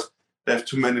left, because they have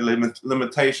too many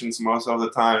limitations most of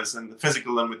the times, and the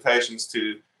physical limitations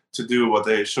to do what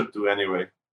they should do anyway.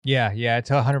 Yeah, I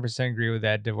 100% agree with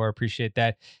that, Davor. Appreciate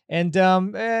that. And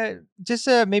just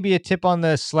maybe a tip on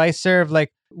the slice serve.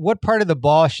 Like, what part of the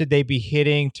ball should they be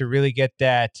hitting to really get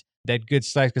that good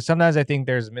slice? Because sometimes I think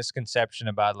there's a misconception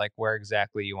about where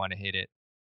exactly you want to hit it.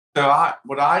 So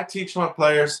what I teach my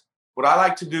players, what I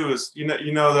like to do is,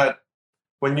 that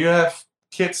when you have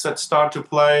kids that start to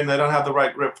play and they don't have the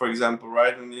right grip, for example,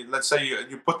 right? And let's say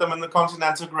you put them in the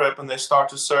continental grip and they start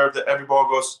to serve, that every ball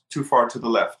goes too far to the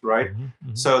left, right?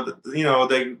 So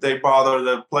they bother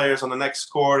the players on the next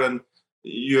court, and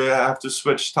you have to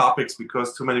switch topics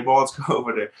because too many balls go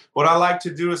over there. What I like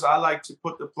to do is I like to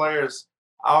put the players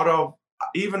out of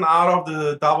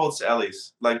the doubles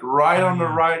alleys, like right on the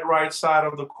right side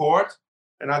of the court,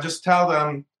 and I just tell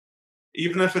them,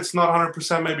 even if it's not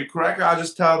 100% maybe correct, I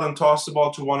just tell them toss the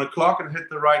ball to 1 o'clock and hit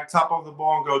the right top of the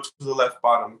ball and go to the left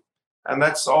bottom. And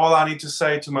that's all I need to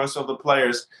say to most of the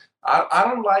players. I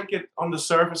don't like it on the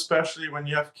serve, especially when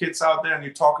you have kids out there and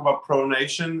you talk about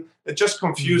pronation. It just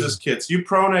confuses kids. You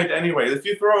pronate anyway. If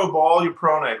you throw a ball, you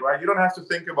pronate, right? You don't have to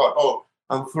think about, oh,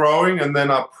 I'm throwing and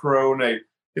then I pronate.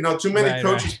 Too many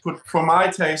coaches put, for my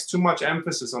taste, too much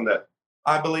emphasis on that.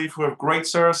 I believe with great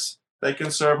serves, they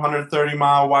can serve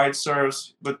 130-mile wide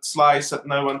serves with slice that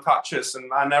no one touches.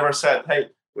 And I never said, hey,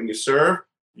 when you serve,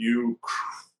 you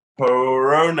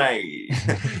pronate.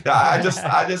 I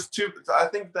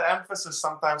think the emphasis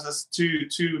sometimes is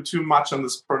too much on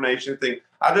this pronation thing.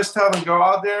 I just tell them, go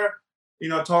out there,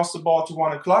 toss the ball to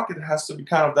 1 o'clock. It has to be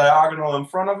kind of diagonal in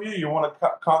front of you. You want to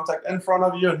cut contact in front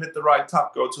of you and hit the right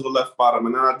top, go to the left bottom.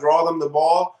 And then I draw them the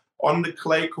ball on the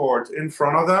clay court in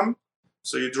front of them.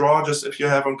 So you draw, just if you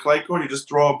have on clay court, you just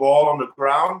draw a ball on the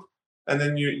ground, and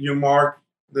then you mark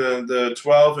the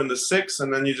 12 and the 6,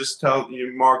 and then you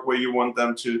mark where you want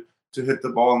them to hit the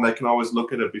ball, and they can always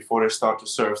look at it before they start to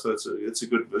serve. So it's a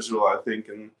good visual, I think,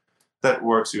 and that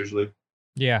works usually.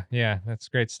 Yeah, that's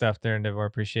great stuff there, Davor.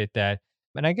 Appreciate that.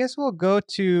 And I guess we'll go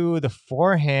to the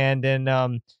forehand, and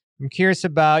I'm curious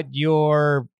about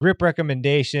your grip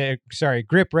recommendations.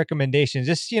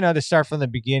 Just to start from the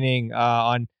beginning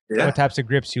on what types of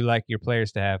grips you like your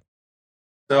players to have.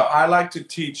 So I like to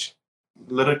teach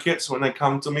little kids when they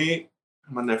come to me,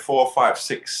 when they're 4, 5,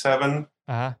 6, 7.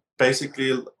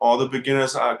 Basically, all the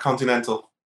beginners are continental.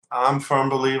 I'm a firm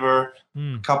believer.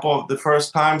 A couple of the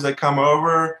first times they come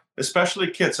over, especially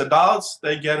kids. Adults,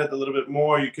 they get it a little bit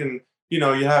more. You can, you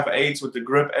have aids with the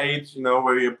grip aid,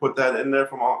 where you put that in there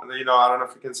from, I don't know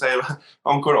if you can say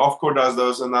on-court, off-court does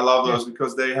those, and I love those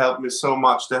because they help me so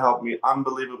much. They help me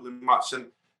unbelievably much. And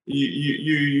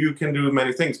you can do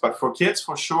many things. But for kids,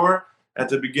 for sure, at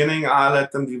the beginning, I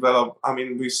let them develop. I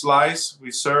mean, we slice,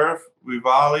 we serve, we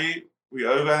volley, we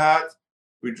overhead,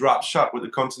 we drop shot with the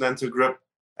continental grip.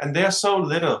 And they're so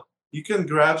little. You can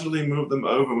gradually move them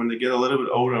over when they get a little bit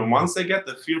older. And once they get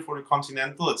the feel for the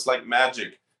continental, it's like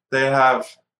magic. They have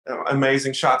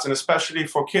amazing shots. And especially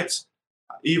for kids,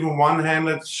 even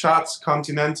one-handed shots,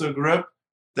 continental grip,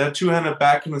 their two-handed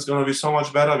backhand is going to be so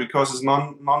much better because his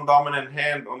non-dominant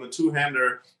hand on the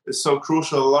two-hander is so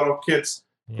crucial. A lot of kids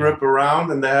grip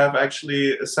around and they have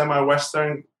actually a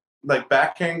semi-Western like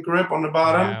backhand grip on the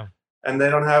bottom, and they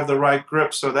don't have the right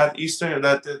grip. So that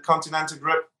the continental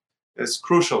grip is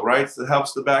crucial, right? It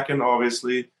helps the backhand,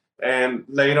 obviously. And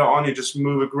later on, you just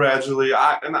move it gradually.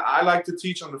 I like to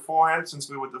teach on the forehand, since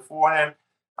we're with the forehand.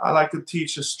 I like to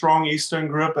teach a strong Eastern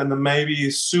grip and then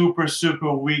maybe super,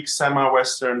 super weak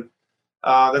semi-Western.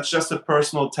 That's just a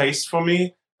personal taste for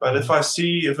me. But if I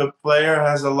see if a player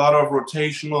has a lot of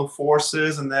rotational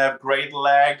forces and they have great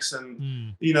legs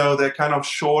and, they're kind of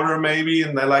shorter maybe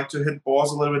and they like to hit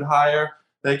balls a little bit higher,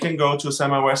 they can go to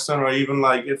semi-Western, or even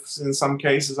like if in some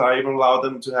cases I even allow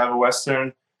them to have a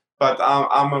Western. But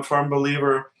I'm a firm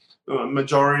believer,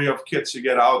 majority of kids you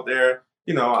get out there,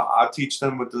 I teach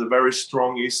them with the very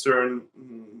strong Eastern,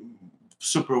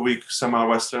 super weak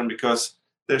semi-Western, because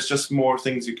there's just more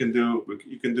things you can do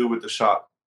with the shot.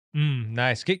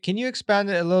 Nice. Can you expand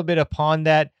a little bit upon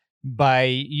that? By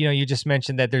you just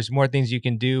mentioned that there's more things you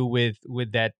can do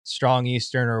with that strong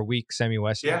Eastern or weak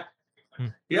semi-Western.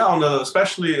 Yeah,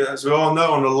 especially as we all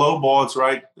know, on the low balls,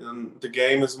 right? And the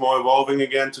game is more evolving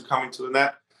again to coming to the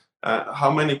net.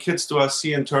 How many kids do I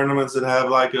see in tournaments that have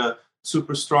like a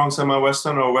super strong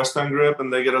semi-Western or Western grip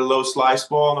and they get a low slice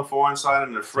ball on the forehand side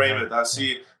and they frame it?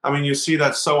 You see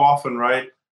that so often, right?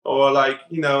 Or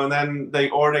and then they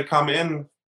come in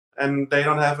and they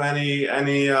don't have any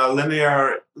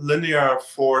linear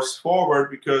force forward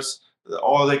because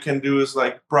all they can do is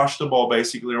like brush the ball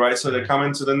basically, right? So they come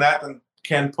into the net and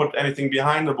can't put anything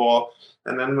behind the ball.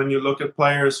 And then when you look at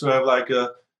players who have like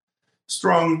a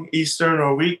strong Eastern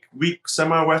or weak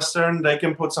semi-Western, they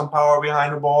can put some power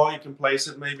behind the ball. You can place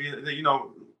it, maybe,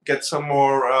 get some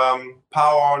more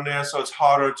power on there, so it's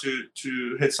harder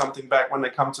to hit something back when they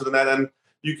come to the net. And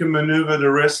you can maneuver the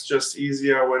wrist just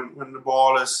easier when the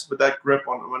ball is with that grip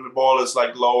on. When the ball is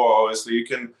like lower, obviously you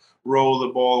can roll the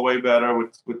ball way better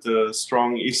with the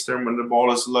strong Eastern when the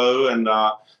ball is low, and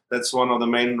That's one of the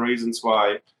main reasons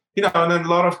why, and then a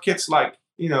lot of kids I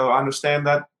understand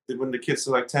that when the kids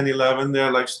are like 10, 11,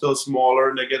 they're like still smaller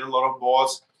and they get a lot of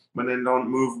balls. When they don't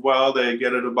move well, they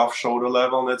get it above shoulder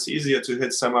level, and it's easier to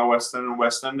hit semi-Western and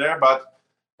Western there. But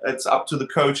it's up to the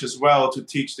coach as well to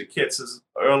teach the kids as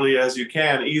early as you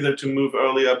can, either to move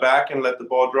earlier back and let the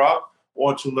ball drop,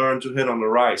 or to learn to hit on the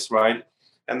rise, right?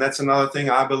 And that's another thing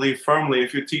I believe firmly.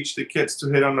 If you teach the kids to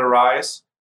hit on the rise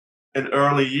in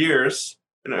early years,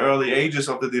 in early ages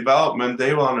of the development,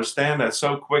 they will understand that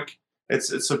so quick.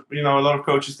 It's a lot of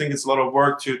coaches think it's a lot of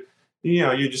work to,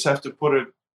 you just have to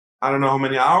put I don't know how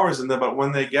many hours in there, but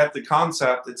when they get the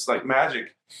concept, it's like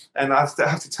magic. And I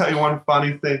have to tell you one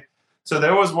funny thing. So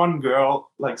there was one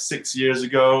girl like 6 years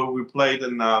ago. We played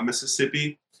in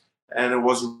Mississippi, and it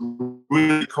was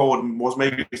really cold. It was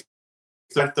maybe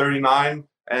 39,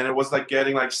 and it was like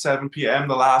getting like 7 p.m.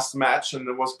 the last match, and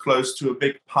it was close to a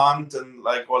big pond and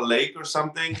or lake or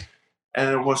something, and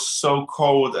it was so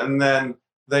cold. And then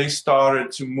they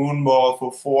started to moonball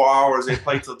for 4 hours. They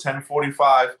played till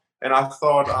 10:45. And I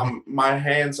thought my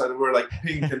hands were like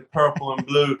pink and purple and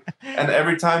blue. And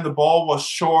every time the ball was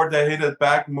short, they hit it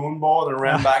back, moonball, and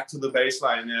ran back to the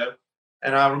baseline.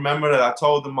 And I remember that I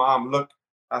told the mom, look,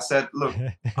 I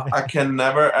can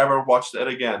never, ever watch that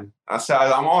again. I said,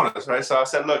 I'm honest, right? So I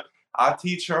said, look, I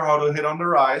teach her how to hit on the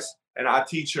rise, and I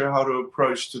teach her how to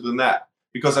approach to the net,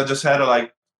 because I just had a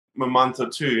month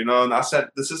or two, And I said,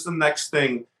 this is the next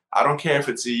thing. I don't care if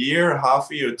it's a year,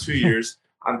 half a year, 2 years.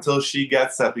 Until she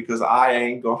gets that, because I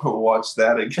ain't going to watch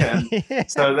that again.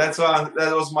 So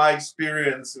that was my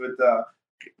experience with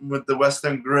the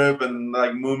Western grip and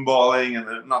moonballing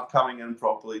and not coming in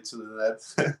properly to the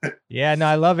net. Yeah, no,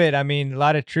 I love it. I mean, a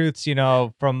lot of truths,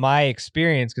 from my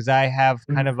experience, because I have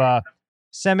kind of a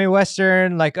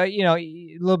semi-Western, a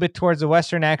little bit towards the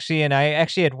Western actually. And I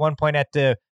actually at one point had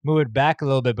to move it back a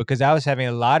little bit because I was having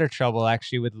a lot of trouble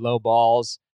actually with low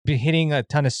balls. Be hitting a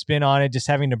ton of spin on it, just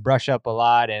having to brush up a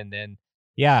lot. And then,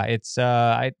 yeah, it's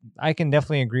I can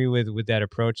definitely agree with that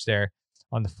approach there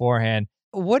on the forehand.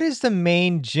 What is the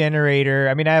main generator?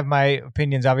 I mean, I have my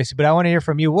opinions obviously, but I want to hear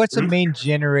from you. What's the main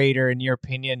generator in your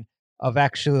opinion of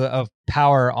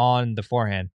power on the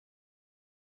forehand?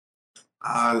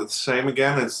 Same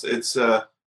again. It's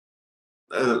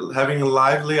having a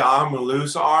lively arm, a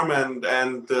loose arm, and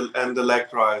the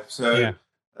leg drive. So. Yeah.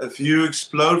 If you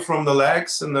explode from the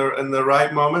legs in the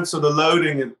right moment, so the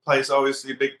loading plays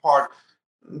obviously a big part.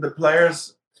 The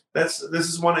players, this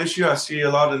is one issue I see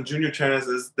a lot in junior tennis,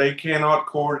 is they cannot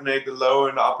coordinate the lower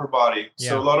and the upper body. Yeah.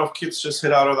 So a lot of kids just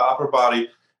hit out of the upper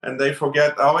body, and they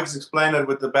forget. I always explain it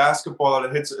with the basketball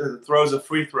that it throws a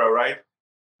free throw, right?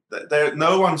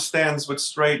 No one stands with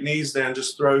straight knees there and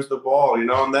just throws the ball,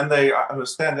 And then they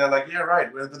understand. They're like, yeah, right.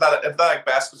 It's not like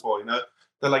basketball,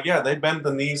 They're like, yeah, they bend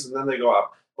the knees and then they go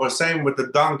up. Or same with the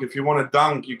dunk. If you want to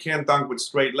dunk, you can't dunk with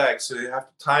straight legs. So you have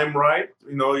to time right.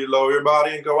 You lower your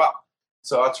body and go up.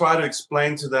 So I try to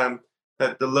explain to them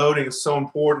that the loading is so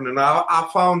important. And I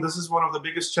found this is one of the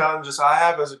biggest challenges I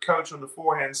have as a coach on the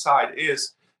forehand side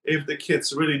is if the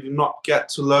kids really do not get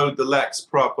to load the legs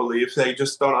properly, if they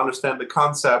just don't understand the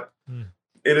concept,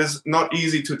 it is not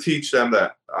easy to teach them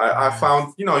that. I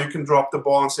found, you can drop the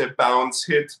ball and say bounce,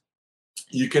 hit.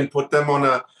 You can put them on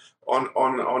a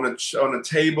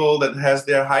table that has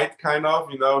their height kind of,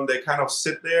 and they kind of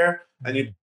sit there and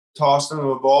you toss them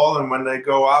a ball, and when they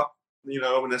go up,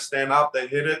 when they stand up, they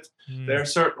hit it. There are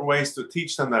certain ways to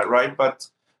teach them that, right? But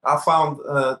I found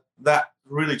that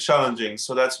really challenging.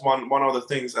 So that's one of the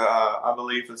things I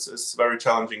believe is very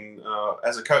challenging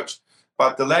as a coach.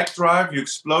 But the leg drive, you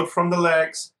explode from the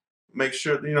legs. Make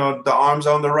sure, the arms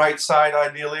are on the right side,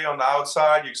 ideally. On the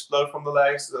outside, you explode from the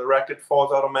legs. The racket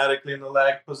falls automatically in the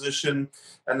leg position.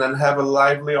 And then have a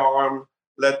lively arm.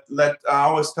 I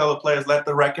always tell the players, let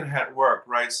the racket head work,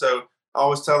 right? So I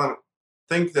always tell them,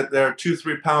 think that there are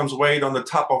 2-3 pounds weight on the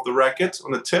top of the racket,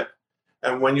 on the tip.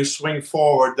 And when you swing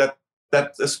forward, that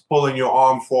is pulling your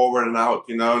arm forward and out,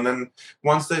 And then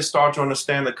once they start to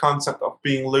understand the concept of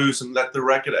being loose and let the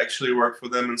racket actually work for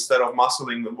them instead of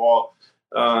muscling the ball,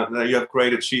 you have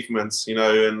great achievements,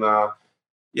 and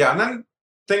then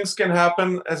things can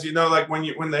happen, as like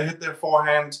when they hit their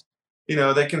forehand,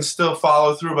 they can still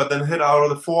follow through, but then hit out of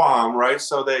the forearm, right?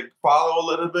 So they follow a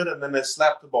little bit and then they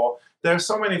slap the ball. There are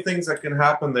so many things that can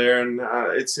happen there, and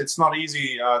it's not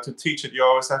easy to teach it. You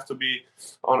always have to be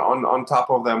on top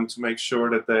of them to make sure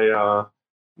that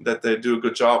they do a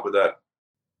good job with that.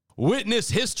 Witness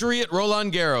history at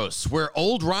Roland Garros, where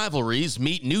old rivalries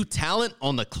meet new talent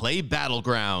on the clay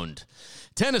battleground.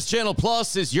 Tennis Channel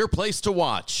Plus is your place to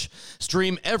watch.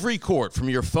 Stream every court from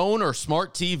your phone or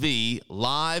smart TV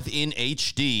live in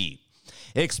HD.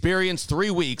 Experience 3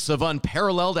 weeks of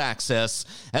unparalleled access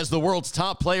as the world's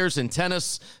top players in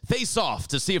tennis face off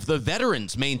to see if the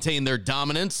veterans maintain their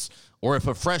dominance or if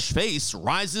a fresh face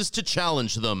rises to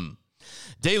challenge them.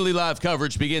 Daily live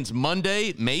coverage begins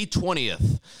Monday, May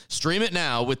 20th. Stream it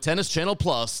now with Tennis Channel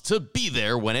Plus to be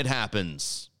there when it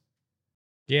happens.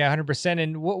 Yeah, 100%.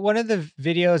 And one of the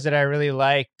videos that I really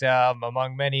liked,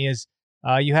 among many, is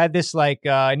you had this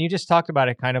and you just talked about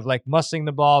it, kind of like muscling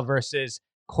the ball versus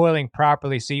coiling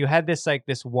properly. So you had this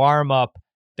warm up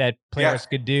that players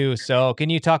could do. So can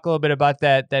you talk a little bit about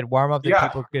that warm up that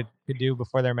people could do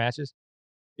before their matches?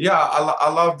 Yeah,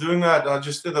 I love doing that.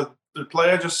 The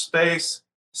player just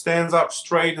stands up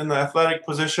straight in the athletic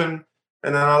position.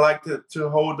 And then I like to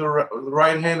hold the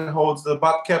right hand holds the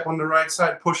butt cap on the right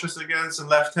side, pushes against, and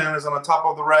left hand is on the top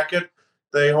of the racket.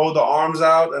 They hold the arms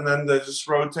out, and then they just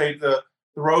rotate the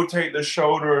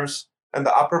shoulders and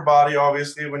the upper body.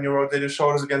 Obviously, when you rotate the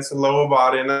shoulders against the lower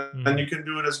body, and then you can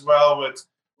do it as well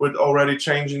with already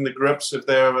changing the grips if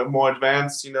they're more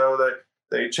advanced.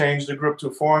 They change the grip to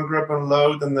a forehand grip and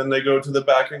load, and then they go to the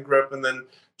backhand grip, and then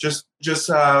just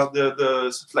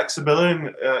the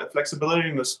flexibility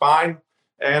in the spine.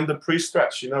 And the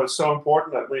pre-stretch, it's so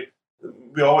important that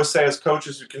we always say as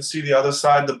coaches, you can see the other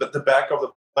side, the back of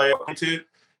the player too.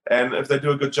 And if they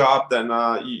do a good job, then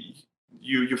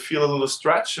you feel a little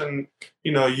stretch and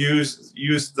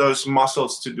use those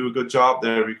muscles to do a good job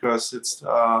there, because it's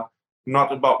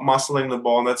not about muscling the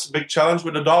ball. And that's a big challenge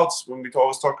with adults when we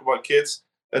always talk about kids.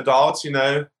 Adults,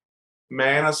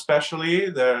 men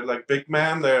especially, they're like big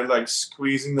men. They're like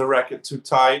squeezing the racket too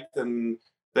tight, and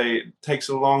it takes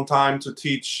a long time to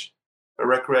teach a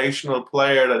recreational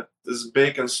player that is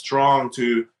big and strong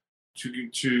to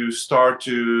start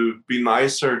to be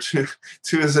nicer to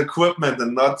his equipment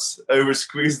and not over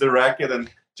squeeze the racket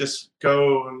and just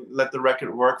go and let the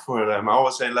racket work for them. I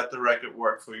always say let the racket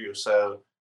work for you. So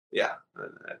yeah.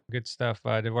 Good stuff,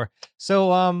 Davor.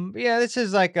 So this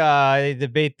is they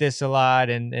debate this a lot,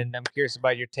 and I'm curious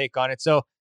about your take on it. So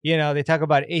they talk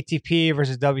about ATP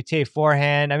versus WTA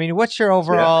forehand. I mean, what's your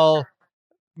overall,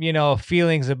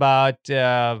 feelings about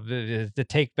the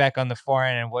take back on the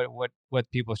forehand and what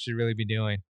people should really be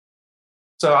doing?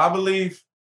 So I believe,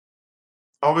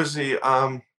 obviously,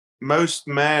 most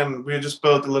men, we're just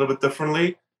built a little bit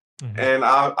differently. Mm-hmm.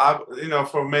 And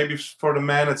for the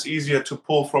man, it's easier to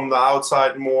pull from the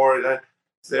outside more.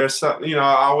 There's some, I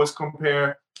always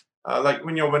compare,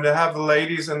 when they have the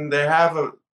ladies and they have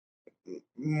a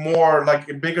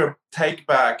bigger take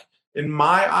back. In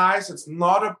my eyes, it's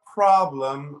not a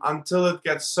problem until it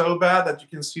gets so bad that you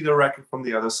can see the racket from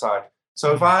the other side.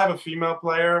 So if I have a female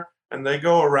player and they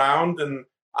go around and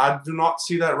I do not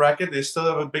see that racket, they still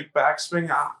have a big backswing,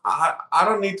 I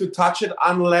don't need to touch it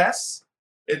unless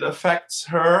it affects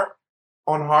her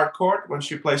on hard court when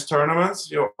she plays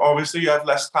tournaments. Obviously you have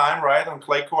less time, right? On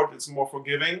clay court, it's more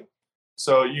forgiving.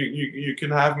 So you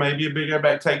can have maybe a bigger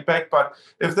take back, but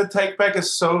if the take back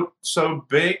is so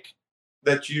big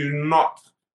that you're not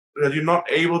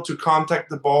able to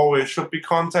contact the ball where it should be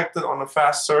contacted on a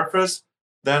fast surface,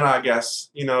 then I guess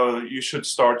you should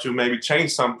start to maybe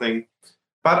change something.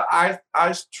 But I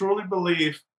truly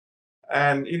believe,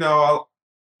 and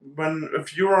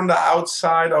if you're on the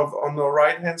outside on the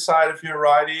right hand side, if you're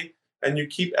righty and you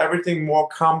keep everything more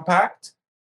compact,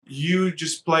 you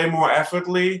just play more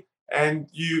effortlessly. And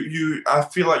I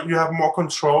feel like you have more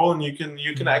control, and you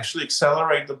can actually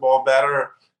accelerate the ball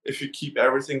better if you keep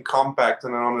everything compact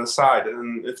and on the side.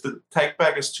 And if the take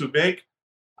back is too big,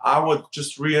 I would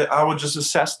just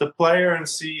assess the player and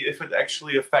see if it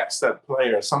actually affects that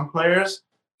player. Some players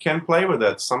can play with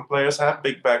it. Some players have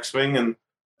big backswing, and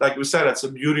like we said, that's the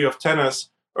beauty of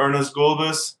tennis. Ernest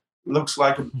Gulbis looks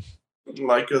like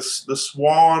the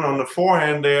swan on the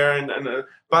forehand there,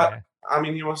 but. Yeah. I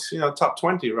mean, he was, top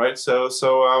 20, right? So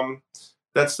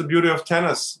that's the beauty of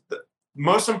tennis. The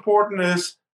most important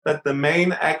is that the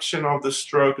main action of the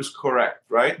stroke is correct,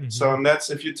 right? Mm-hmm. So, and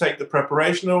that's if you take the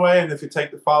preparation away and if you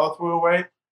take the follow through away,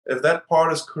 if that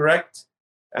part is correct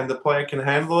and the player can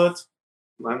handle it,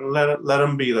 then let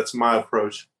him be. That's my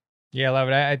approach. Yeah, I love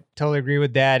it. I totally agree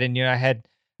with that. And I had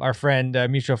our friend,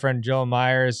 mutual friend Joel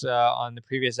Myers, on the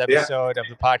previous episode of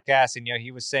the podcast, and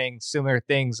he was saying similar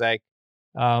things like,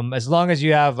 as long as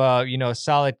you have a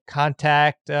solid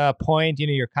contact point,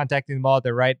 you're contacting the ball at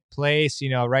the right place,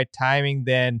 right timing,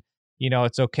 then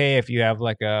it's okay if you have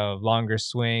like a longer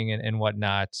swing and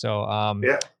whatnot. So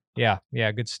Yeah,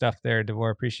 good stuff there,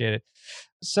 Devor. Appreciate it.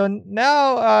 So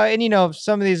now, and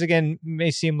some of these again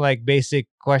may seem like basic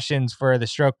questions for the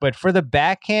stroke, but for the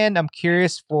backhand, I'm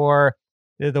curious for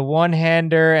the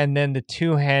one-hander and then the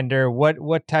two-hander.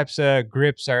 What types of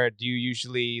grips do you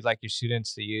usually like your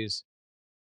students to use?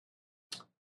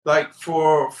 Like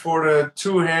for the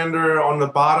two-hander on the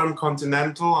bottom,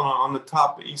 continental, and on the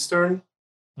top, eastern,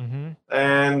 Mm-hmm.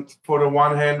 and for the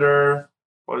one-hander,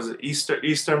 what is it,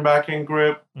 eastern backhand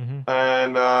grip, Mm-hmm.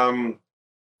 and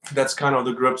that's kind of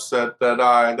the grips that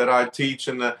I teach.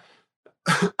 And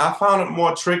I found it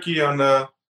more tricky on the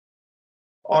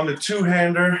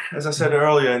two-hander, as I said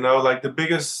earlier. Like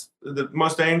the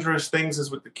most dangerous things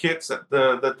is with the kids that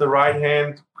the right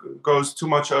hand goes too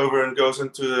much over and goes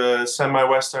into the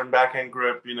semi-western backhand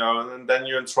grip, and then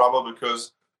you're in trouble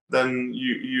because then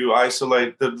you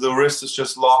isolate the wrist is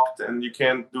just locked and you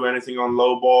can't do anything on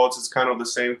low balls. It's kind of the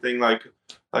same thing like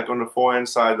on the forehand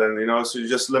side, then so you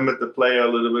just limit the player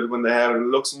a little bit when they have it. It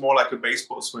looks more like a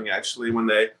baseball swing actually when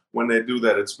they do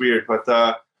that. It's weird, but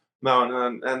no,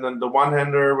 and then the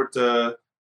one-hander with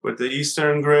the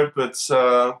eastern grip, it's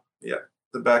the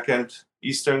backhand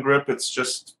eastern grip. It's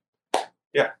just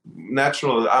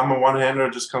natural. I'm a one-hander.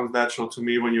 It just comes natural to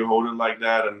me when you hold it like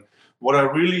that. And what I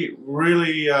really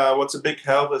what's a big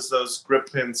help is those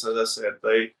grip pins. As I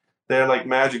said, they're like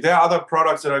magic. There are other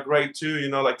products that are great too.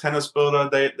 Like Tennis Builder.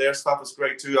 Their stuff is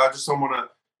great too. I just don't want to.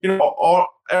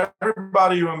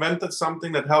 Everybody who invented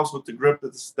something that helps with the grip,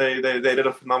 they did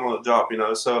a phenomenal job.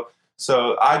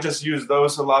 So I just use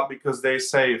those a lot because they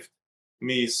saved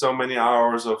me so many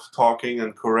hours of talking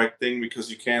and correcting, because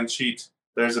you can't cheat.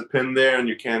 There's a pin there and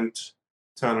you can't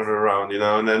turn it around.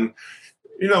 And then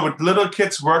with little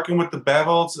kids working with the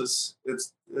bevels,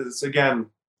 it's again,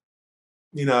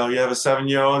 you have a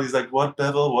 7-year-old, he's like, what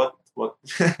bevel, what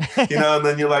and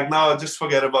then you're like, no, just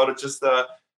forget about it. Just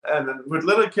and then with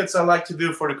little kids, I like to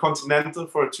do for the continental,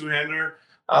 for a two-hander,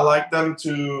 I like them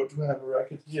to have a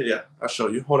racket here. Yeah, I'll show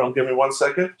you. Hold on, give me 1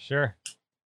 second. Sure.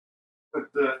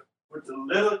 With the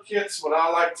little kids, what I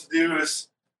like to do is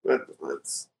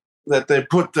that they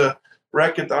put the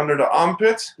racket under the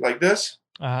armpit like this.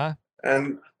 Uh-huh.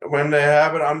 And when they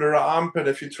have it under the armpit,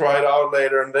 if you try it out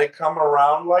later and they come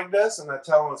around like this, and I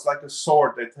tell them it's like a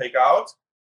sword they take out,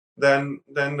 then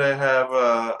they have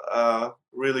a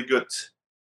really good,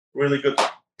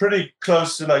 pretty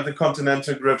close to like the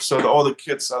continental grip. So all the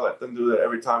kids, I let them do that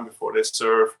every time before they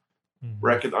serve. Mm-hmm.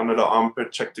 Racket under the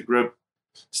armpit, check the grip.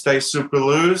 Stay super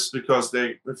loose, because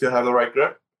if you have the right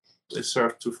grip, they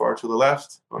serve too far to the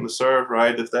left on the serve,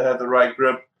 right? If they have the right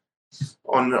grip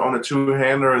on a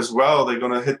two-hander as well, they're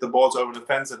going to hit the balls over the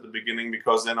fence at the beginning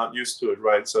because they're not used to it,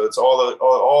 right? So it's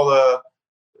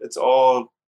it's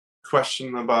all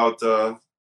question about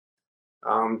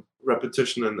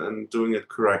repetition and doing it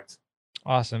correct.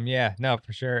 Awesome. Yeah, no,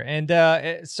 for sure. And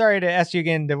sorry to ask you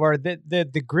again, Devor,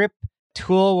 the grip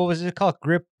tool, what was it called?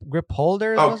 Grip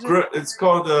holder? Grip. It's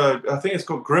called I think it's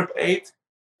called Grip 8,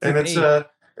 and it's it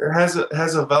has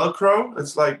a Velcro.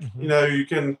 It's like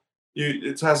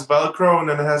it has Velcro, and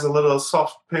then it has a little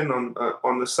soft pin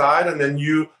on the side, and then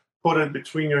you put it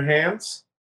between your hands,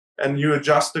 and you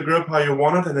adjust the grip how you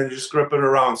want it, and then you just grip it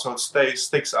around so it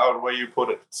sticks out where you put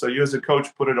it. So you as a coach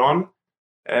put it on,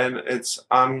 and it's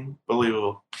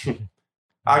unbelievable.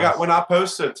 When I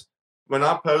posted,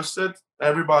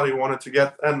 everybody wanted to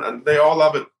get, and they all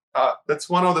love it. That's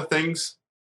one of the things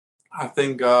I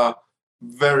think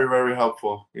very, very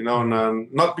helpful.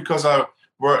 And not because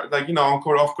we're like on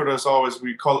court, off court, as always,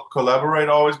 we collaborate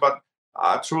always, but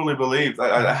I truly believe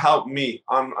that it helped me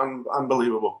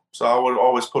unbelievable. So I would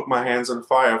always put my hands on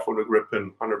fire for the grip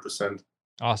pin, 100%.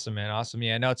 Awesome, man. Awesome.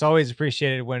 Yeah, no, it's always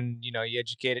appreciated when you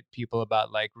educated people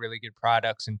about like really good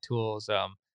products and tools.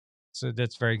 So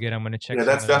that's very good. I'm going to check. Yeah,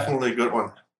 that's definitely a good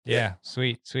one. Yeah,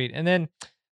 sweet. And then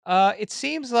it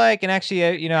seems like, and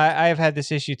actually, I've had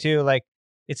this issue too. Like,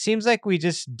 it seems like we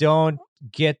just don't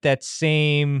get that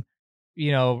same,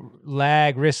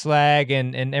 wrist lag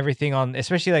and everything on,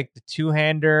 especially like the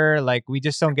two-hander. Like, we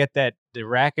just don't get that. The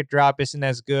racket drop isn't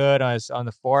as good as on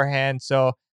the forehand. So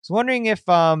I was wondering if,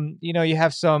 you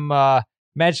have some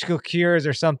magical cures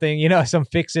or something, some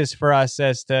fixes for us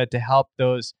as to help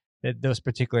those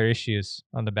particular issues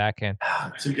on the backhand.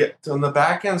 To get on the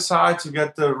backhand side, to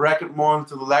get the racket more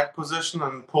into the leg position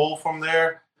and pull from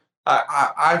there.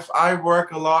 I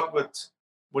work a lot with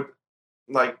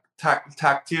like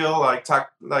tactile,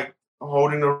 like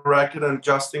holding the racket and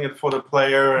adjusting it for the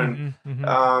player, and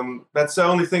that's the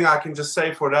only thing I can just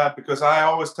say for that, because I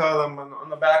always tell them on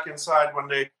the backhand side when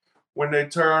they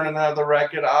turn and have the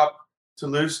racket up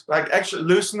to actually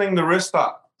loosening the wrist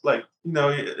up. like, you know,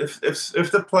 if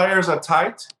the players are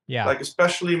tight, Yeah. like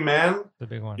especially men, The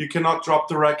big one. you cannot drop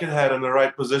the racket head in the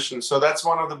right position. So that's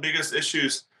one of the biggest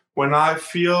issues when I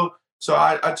feel. So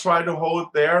I try to hold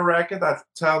their racket. I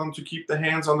tell them to keep the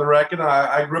hands on the racket.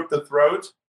 I grip the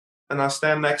throat, and I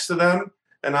stand next to them.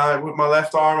 And with my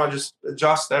left arm, I just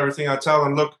adjust everything. I tell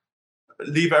them, look,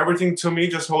 leave everything to me.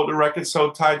 Just hold the racket so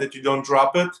tight that you don't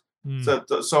drop it.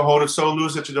 So hold it so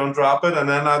loose that you don't drop it. And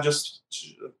then I just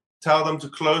tell them to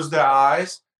close their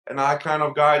eyes, and I kind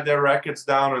of guide their rackets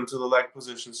down into the leg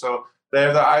position. So they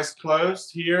have their eyes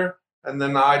closed here, and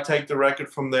then I take the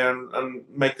racket from there and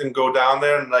make them go down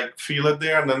there and like feel it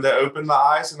there. And then they open the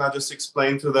eyes, and I just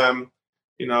explain to them,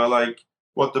 you know, like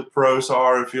what the pros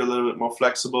are if you're a little bit more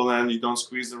flexible and you don't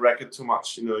squeeze the racket too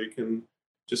much. You know, you can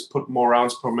just put more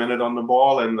rounds per minute on the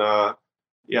ball and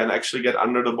actually get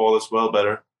under the ball as well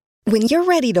better. When you're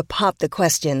ready to pop the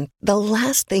question, the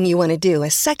last thing you want to do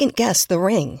is second-guess the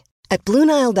ring. At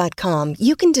BlueNile.com,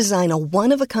 you can design a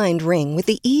one-of-a-kind ring with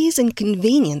the ease and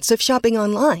convenience of shopping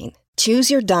online.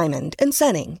 Choose your diamond and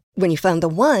setting. When you find the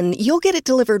one, you'll get it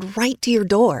delivered right to your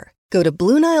door. Go to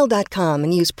BlueNile.com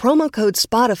and use promo code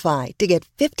SPOTIFY to get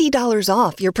 $50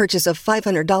 off your purchase of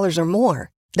 $500 or more.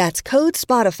 That's code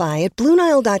SPOTIFY at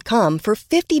BlueNile.com for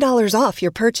 $50 off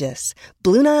your purchase.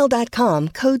 BlueNile.com,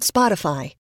 code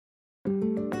SPOTIFY.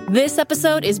 This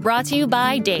episode is brought to you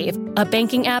by Dave, a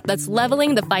banking app that's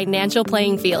leveling the financial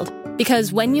playing field.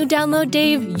 Because when you download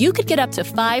Dave, you could get up to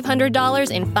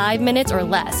 $500 in 5 minutes or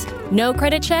less. No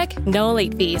credit check, no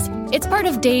late fees. It's part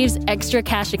of Dave's Extra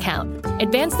Cash account.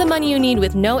 Advance the money you need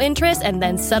with no interest and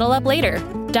then settle up later.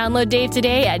 Download Dave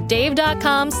today at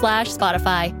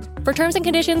dave.com/Spotify. For terms and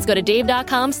conditions, go to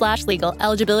dave.com/legal.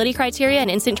 Eligibility criteria and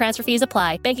instant transfer fees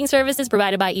apply. Banking services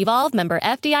provided by Evolve, member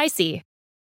FDIC.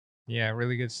 Yeah,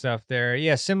 really good stuff there.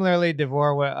 Yeah, similarly,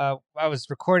 Davor, I was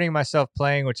recording myself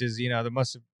playing, which is, the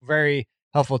most very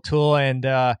helpful tool. And,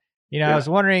 I was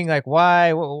wondering, like,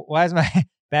 why is my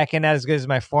backhand not as good as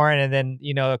my forehand? And then,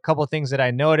 a couple of things that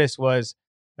I noticed was,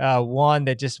 one,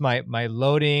 that just my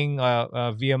loading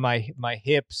via my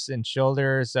hips and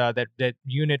shoulders, that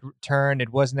unit turn,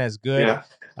 it wasn't as good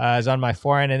as on my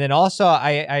forehand. And then also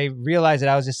I realized that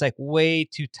I was just like way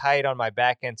too tight on my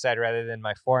backhand side rather than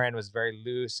my forehand was very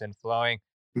loose and flowing.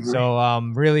 Mm-hmm. So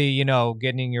really,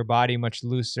 getting your body much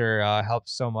looser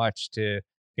helps so much to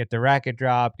get the racket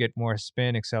drop, get more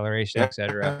spin, acceleration,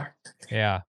 etc.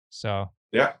 Yeah. So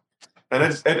yeah. And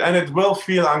it will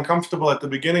feel uncomfortable at the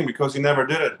beginning because you never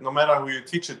did it, no matter who you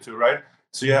teach it to, right?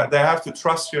 So they have to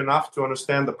trust you enough to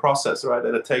understand the process, right?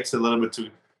 That it takes a little bit to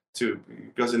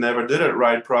because you never did it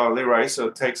right, probably, right? So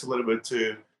it takes a little bit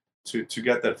to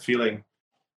get that feeling.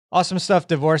 Awesome stuff,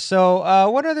 Davor.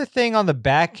 So one other thing on the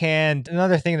backhand,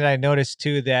 another thing that I noticed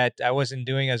too that I wasn't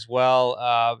doing as well,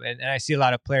 and I see a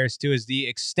lot of players too, is the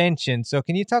extension. So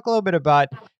can you talk a little bit about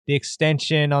the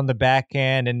extension on the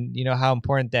backhand and, how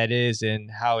important that is and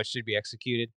how it should be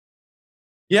executed?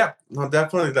 Yeah, no,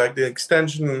 definitely. Like the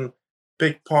extension,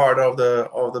 big part of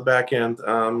the backhand.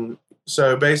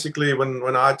 So basically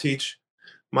when I teach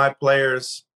my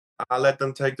players, I let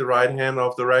them take the right hand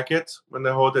off the racket when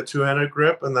they hold the two-handed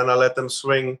grip, and then I let them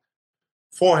swing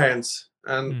forehands.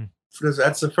 And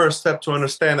that's the first step to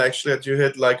understand, actually, that you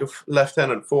hit like a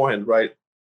left-handed forehand, right?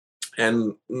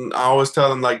 And I always tell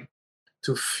them, like,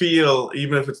 to feel,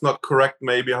 even if it's not correct,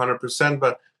 maybe 100%,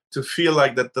 but to feel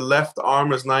like that the left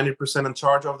arm is 90% in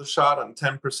charge of the shot and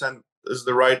 10% is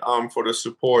the right arm for the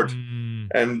support.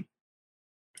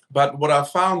 But what I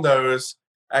found, though, is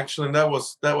actually, and that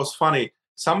was funny,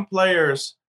 some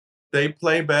players, they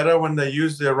play better when they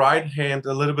use their right hand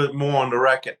a little bit more on the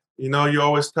racket. You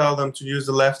always tell them to use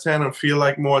the left hand and feel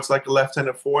like more it's like a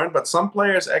left-handed forehand. But some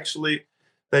players actually,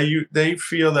 they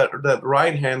feel that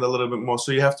right hand a little bit more.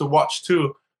 So you have to watch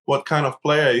too what kind of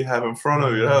player you have in front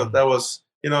of you. That was,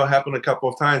 happened a couple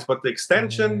of times. But the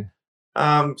extension,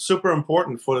 super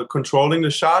important for controlling the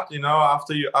shot.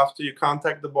 After you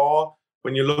contact the ball.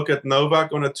 When you look at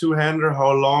Novak on a two-hander,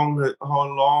 how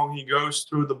long he goes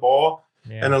through the ball,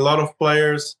 and a lot of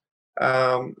players,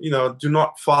 do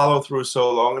not follow through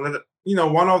so long. And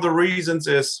one of the reasons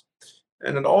is,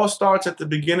 and it all starts at the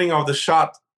beginning of the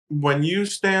shot. When you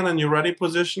stand in your ready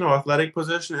position or athletic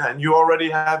position, and you already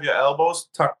have your elbows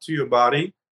tucked to your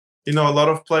body, a lot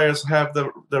of players have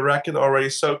the racket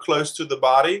already so close to the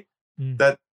body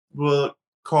that will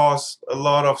cause a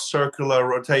lot of circular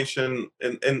rotation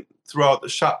in throughout the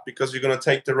shot, because you're going to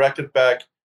take the racket back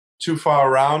too far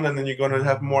around, and then you're going to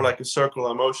have more like a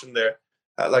circular motion there,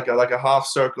 like a half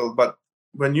circle. But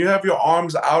when you have your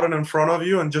arms out and in front of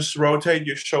you and just rotate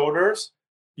your shoulders,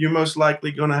 you're most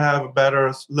likely going to have a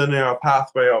better linear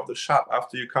pathway of the shot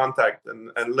after you contact,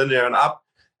 and linear and up.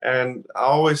 And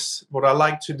what I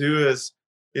like to do is,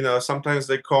 sometimes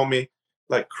they call me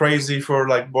like crazy for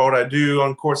like what I do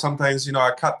on court. Sometimes,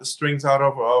 I cut the strings out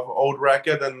of old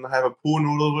racket and have a pool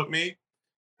noodle with me,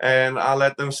 and I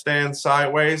let them stand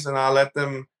sideways, and I let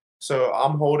them, so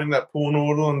I'm holding that pool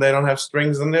noodle and they don't have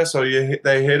strings in there. So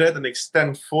they hit it and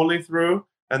extend fully through.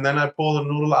 And then I pull the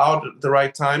noodle out at the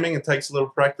right timing. It takes a little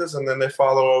practice, and then they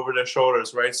follow over their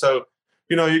shoulders, right? So,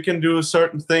 you can do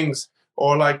certain things.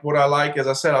 Or like what I like, as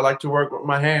I said, I like to work with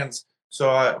my hands. So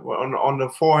on the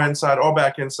forehand side or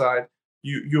backhand side,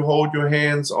 you hold your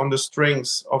hands on the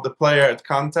strings of the player at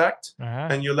contact,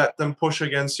 and you let them push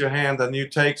against your hand, and you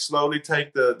slowly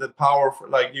take the power,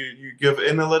 like you give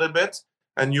in a little bit,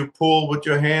 and you pull with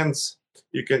your hands.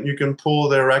 You can pull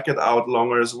their racket out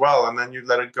longer as well, and then you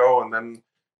let it go, and then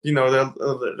there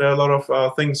are a lot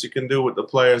of things you can do with the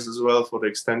players as well for the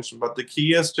extension. But the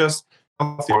key is just,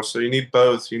 so you need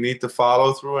both. You need the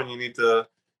follow through, and you need the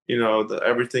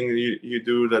everything you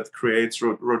do that creates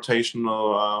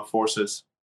rotational forces.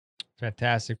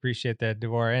 Fantastic. Appreciate that,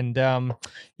 Davor. And I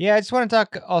just want to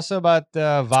talk also about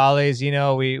volleys.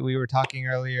 We were talking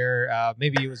earlier,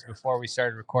 maybe it was before we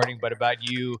started recording, but about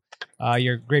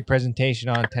your great presentation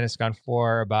on Tennis Gone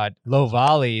 4 about low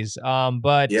volleys.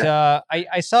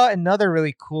 I saw another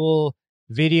really cool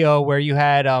video where you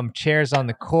had chairs on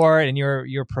the court, and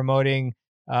you're promoting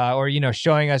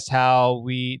showing us how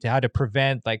to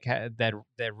prevent like that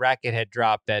racket head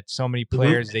drop that so many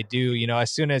players they do.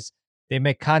 As soon as they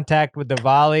make contact with the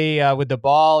volley, with the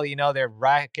ball, their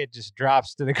racket just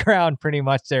drops to the ground. Pretty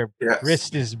much their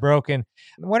wrist is broken.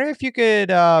 I wonder if you could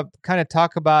kind of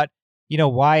talk about,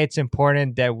 why it's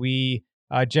important that we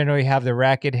generally have the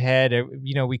racket head,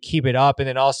 we keep it up. And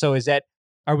then also, is that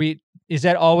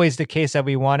always the case that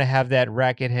we want to have that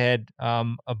racket head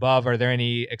above? Are there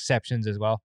any exceptions as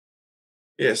well?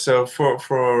 Yeah, so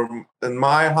for in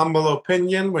my humble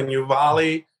opinion, when you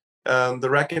volley, the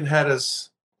racket head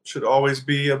should always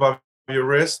be above your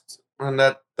wrist, and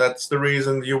that's the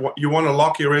reason you want to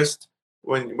lock your wrist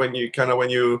when you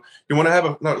want to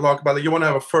have not lock, but you want to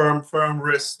have a firm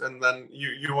wrist, and then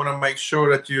you want to make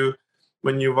sure that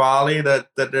when you volley that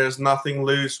there's nothing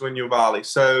loose when you volley.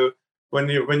 So when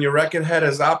your racket head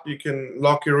is up, you can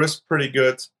lock your wrist pretty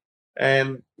good.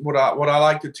 And what I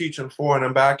like to teach in forehand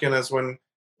and backhand is when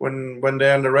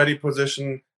they're in the ready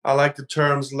position, I like the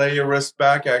terms lay your wrist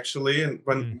back, actually, and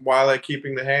while they're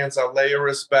keeping the hands up, lay your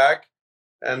wrist back,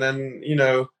 and then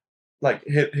like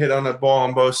hit on the ball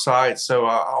on both sides. So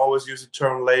I always use the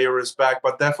term lay your wrist back,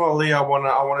 but definitely I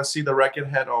wanna see the racket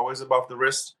head always above the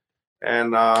wrist,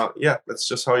 and that's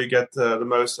just how you get the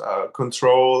most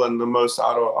control and the most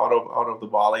out of the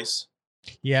volleys.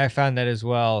 Yeah, I found that as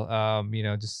well.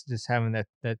 Just having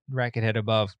that racket head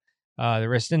above the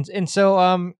wrist, and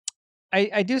so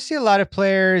I do see a lot of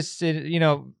players,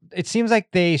 it seems like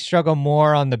they struggle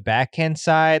more on the backhand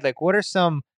side. Like, what are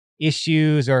some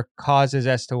issues or causes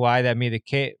as to why that may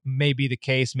be the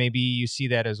case? Maybe you see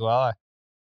that as well.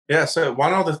 Yeah, so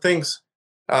one of the things,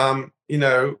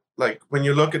 like when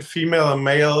you look at female and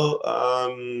male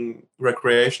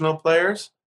recreational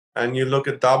players, and you look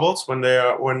at doubles, when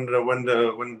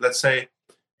let's say,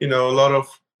 a lot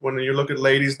of, when you look at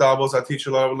ladies doubles, I teach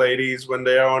a lot of ladies when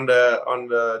they are on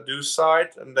the deuce side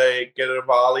and they get a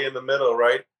volley in the middle,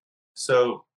 right?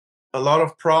 So a lot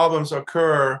of problems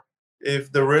occur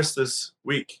if the wrist is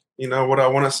weak. What I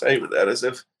want to say with that is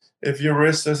if your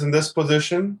wrist is in this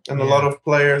position, and a lot of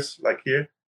players like here,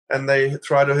 and they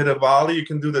try to hit a volley, you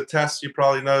can do the test. You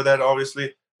probably know that,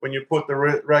 obviously, when you put the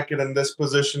racket in this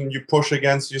position, you push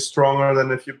against you stronger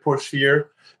than if you push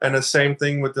here. And the same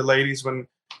thing with the ladies when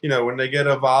they get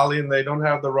a volley and they don't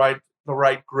have the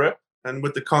right grip. And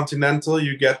with the continental,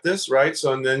 you get this, right?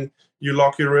 So, and then you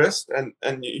lock your wrist, and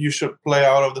you should play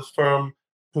out of the firm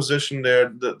position there,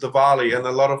 the volley. And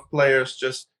a lot of players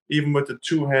just, even with the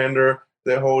two-hander,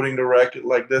 they're holding the racket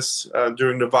like this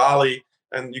during the volley,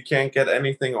 and you can't get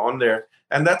anything on there.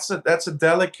 And that's a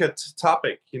delicate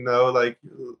topic, like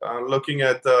looking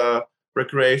at the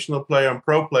recreational player and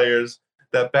pro players,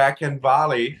 that backhand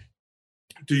volley.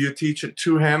 Do you teach it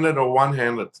two-handed or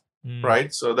one-handed,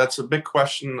 right? So that's a big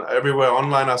question everywhere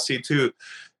online I see too.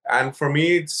 And for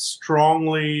me, it's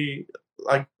strongly,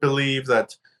 I believe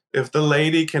that if the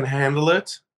lady can handle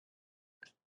it,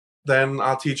 then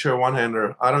I'll teach her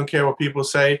one-hander. I don't care what people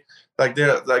say. Like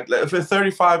if a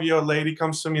 35-year-old lady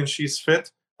comes to me and she's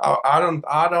fit, I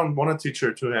don't want to teach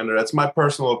her two-hander. That's my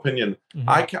personal opinion.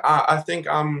 I think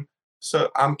I'm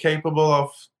capable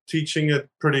of teaching it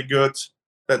pretty good,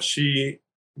 that she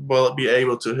will be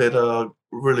able to hit a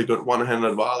really good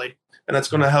one-handed volley. And that's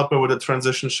going to help her with the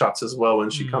transition shots as well when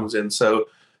she comes in. So,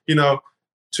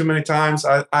 too many times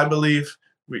I believe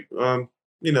we,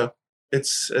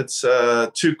 it's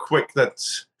too quick that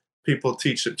people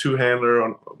teach a two-hander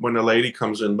when a lady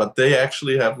comes in, but they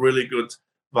actually have really good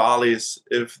volleys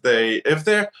if they're,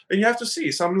 and you have to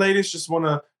see, some ladies just want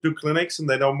to do clinics and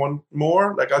they don't want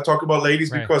more. Like I talk about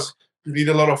ladies because you need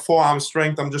a lot of forearm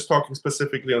strength. I'm just talking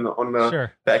specifically on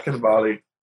the backhand volley.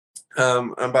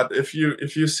 But if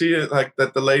you see it like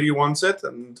that, the lady wants it,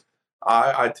 and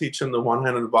I teach them the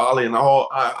one-handed volley, and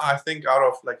I think out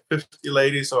of like 50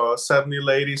 ladies or 70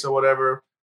 ladies or whatever,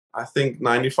 I think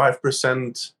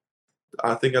 95%.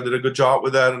 I think I did a good job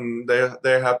with that, and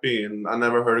they're happy, and I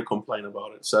never heard a complaint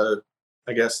about it. So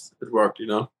I guess it worked,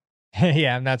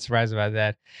 Yeah, I'm not surprised about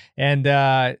that. And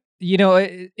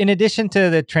in addition to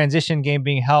the transition game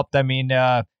being helped, I mean,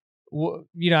 I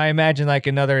imagine like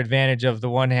another advantage of the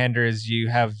one-hander is you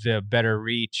have the better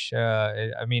reach.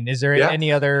 I mean, is there any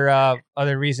other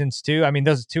reasons too? I mean,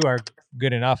 those two are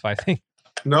good enough, I think.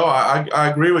 No, I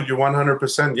agree with you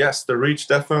 100%. Yes, the reach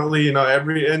definitely.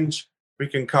 Every inch we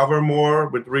can cover more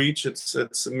with reach.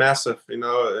 It's massive,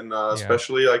 and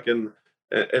especially like in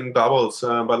doubles.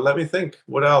 But let me think.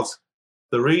 What else?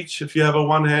 The reach. If you have a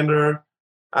one-hander,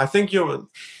 I think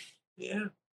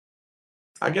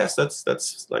I guess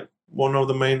that's like one of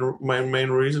the main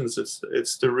reasons.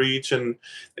 It's the reach, and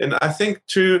I think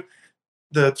too,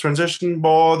 the transition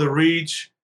ball, the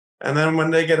reach, and then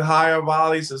when they get higher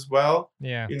volleys as well.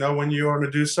 Yeah. When you're on the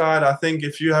do side, I think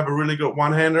if you have a really good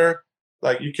one-hander,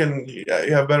 like you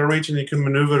have better reach and you can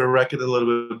maneuver the racket a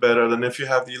little bit better than if you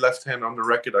have the left hand on the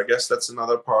racket. I guess that's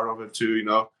another part of it too,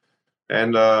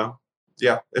 And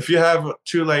if you have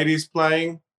two ladies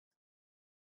playing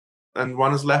and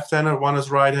one is left-handed, one is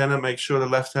right-handed, make sure the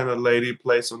left-handed lady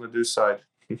plays on the do side.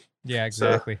 Yeah,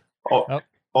 exactly. So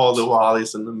all the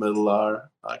volleys in the middle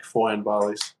are like forehand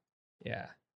volleys. Yeah.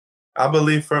 I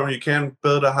believe firmly you can't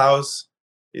build a house,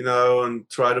 and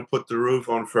try to put the roof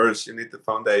on first. You need the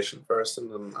foundation first. And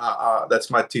then that's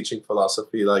my teaching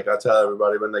philosophy. Like I tell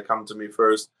everybody when they come to me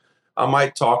first, I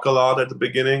might talk a lot at the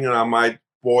beginning and I might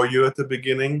bore you at the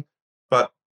beginning,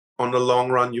 but on the long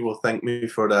run, you will thank me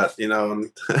for that,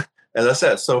 And as I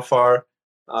said, so far,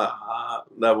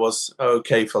 that was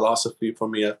okay philosophy for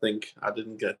me. I think I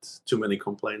didn't get too many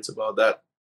complaints about that.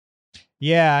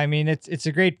 Yeah, I mean it's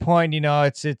a great point.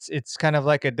 It's kind of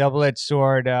like a double-edged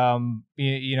sword.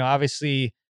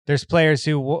 Obviously there's players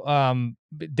who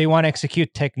they want to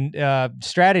execute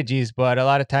strategies, but a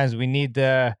lot of times we need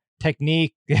the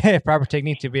technique, proper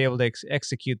technique to be able to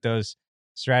execute those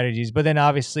strategies. But then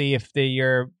obviously if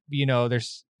you're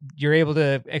able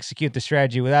to execute the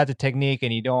strategy without the technique,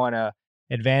 and you don't want to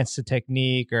advance the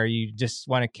technique, or you just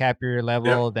want to cap your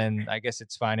level, then I guess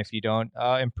it's fine if you don't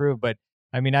improve. But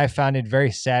I mean, I found it very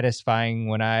satisfying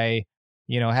when I,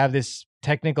 have this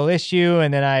technical issue,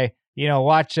 and then I,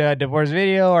 watch Davor's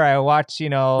video, or I watch,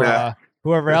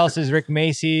 whoever else's, Rick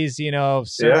Macy's,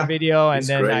 serve video, and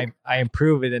then I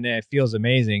improve it, and it feels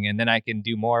amazing, and then I can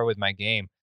do more with my game.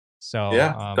 So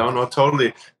no,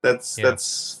 totally. That's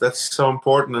so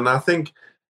important, and I think,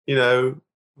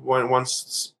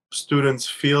 once students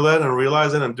feel that and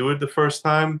realize it and do it the first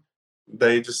time,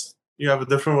 you have a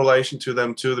different relation to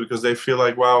them too, because they feel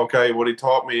like, wow, okay, what he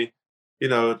taught me,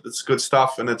 it's good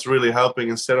stuff and it's really helping,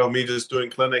 instead of me just doing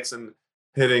clinics and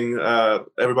hitting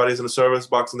everybody's in the service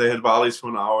box and they hit volleys for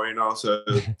an hour,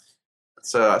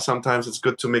 So sometimes it's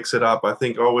good to mix it up. I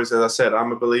think always, as I said,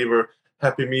 I'm a believer,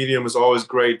 happy medium is always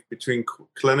great between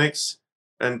clinics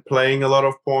and playing a lot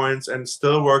of points and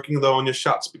still working though on your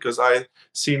shots, because I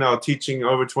see now, teaching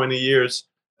over 20 years,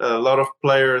 a lot of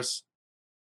players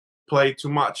play too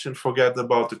much and forget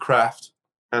about the craft,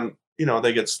 and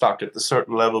they get stuck at a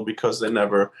certain level because they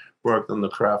never worked on the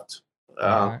craft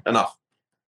enough.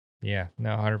 Yeah,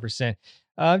 no, 100%.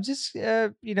 Just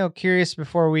curious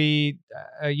before we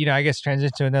I guess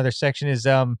transition to another section, is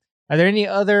are there any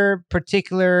other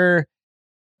particular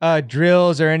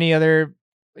drills or any other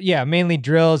mainly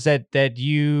drills that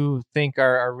you think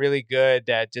are really good,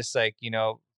 that just like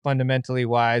fundamentally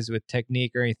wise with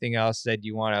technique, or anything else that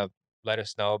you want to let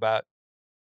us know about?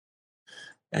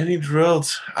 Any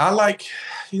drills? I like,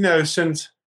 since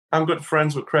I'm good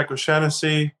friends with Craig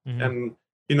O'Shaughnessy, and,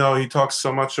 he talks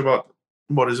so much about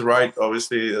what is right,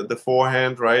 obviously, the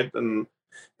forehand, right? And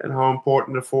how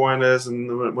important the forehand is.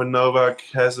 And when Novak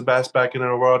has the best backhand in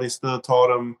the world, he still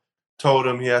told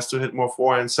him he has to hit more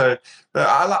forehand. So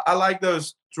I like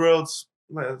those drills,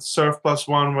 like serve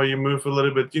 +1, where you move a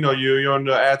little bit, you're on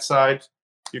the ad side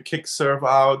you kick serve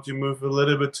out, you move a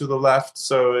little bit to the left.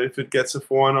 So if it gets a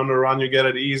forehand on the run, you get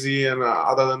it easy. And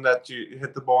other than that, you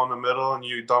hit the ball in the middle and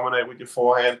you dominate with your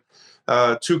forehand.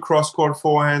 2 cross-court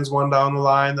forehands, 1 down the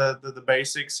line, the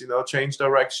basics, change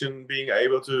direction, being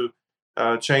able to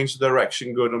change the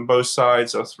direction good on both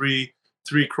sides, or 3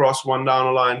 cross, 1 down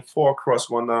the line, 4 cross,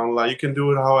 1 down the line. You can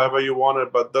do it however you want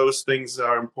it, but those things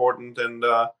are important. And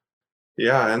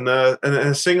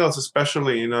and singles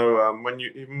especially, when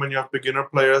you have beginner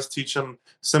players, teach them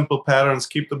simple patterns,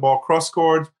 keep the ball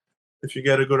cross-court. If you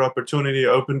get a good opportunity,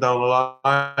 open down the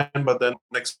line, but then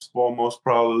next ball most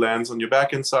probably lands on your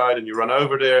back inside and you run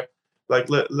over there. Like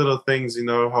little things,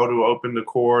 how to open the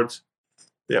court.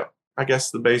 Yeah, I guess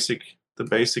the basic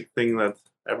thing that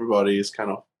everybody is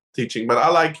kind of teaching. But I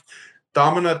like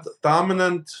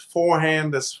dominant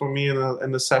forehand is for me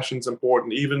in the sessions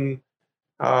important, even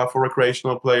for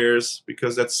recreational players,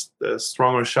 because that's a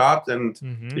stronger shot and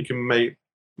you can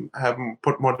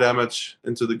put more damage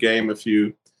into the game if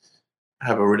you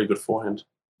have a really good forehand.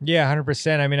 Yeah,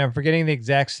 100%. I mean, I'm forgetting the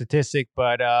exact statistic,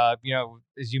 but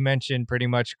as you mentioned, pretty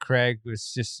much Craig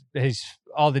was just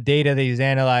all the data that he's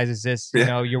analyzed is this.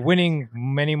 You're winning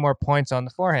many more points on the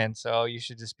forehand, so you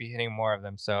should just be hitting more of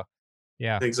them. So,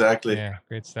 yeah, exactly. Yeah,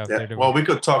 great stuff. Yeah. Well, we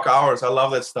could talk hours. I love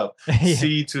that stuff. Yeah.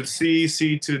 C to C,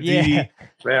 C to D. Yeah.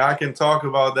 Man, I can talk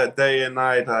about that day and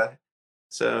night. I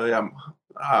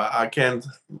can't.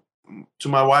 To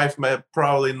my wife,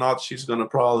 probably not. She's gonna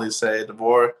probably say,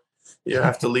 "Davor, you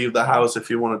have to leave the house if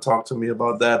you want to talk to me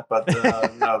about that." But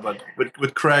no, but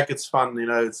with Craig, it's fun.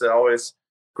 It's always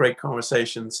great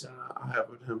conversations I have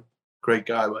with him. Great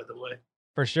guy, by the way.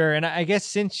 For sure. And I guess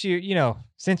since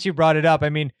you brought it up, I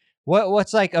mean,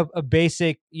 what's like a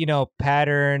basic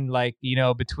pattern, like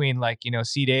between like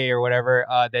seed A or whatever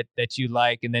that you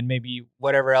like, and then maybe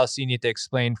whatever else you need to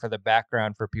explain for the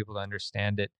background for people to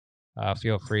understand it.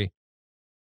 Feel free.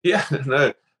 Yeah,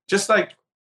 no, just like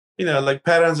like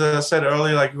patterns, as I said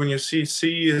earlier, like when you see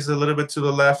C is a little bit to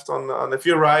the left on if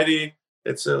you're righty,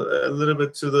 it's a little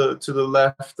bit to the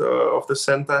left of the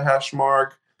center hash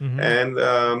mark. And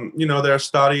there are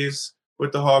studies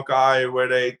with the Hawkeye where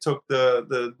they took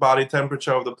the body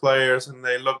temperature of the players and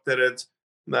they looked at it.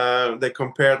 They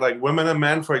compared like women and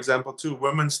men, for example, too.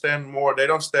 Women stand more; they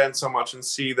don't stand so much in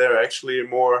C. They're actually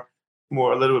more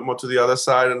a little bit more to the other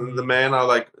side, and the men are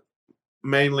like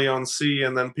mainly on C.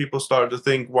 And then people start to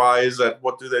think, why is that?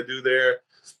 What do they do there?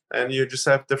 And you just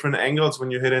have different angles when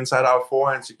you hit inside out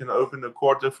forehands. You can open the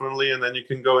court differently, and then you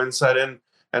can go inside in.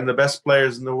 And the best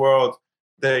players in the world,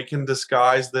 they can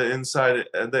disguise the inside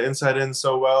in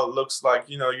so well. It looks like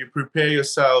you prepare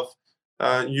yourself.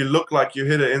 You look like you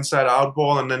hit an inside out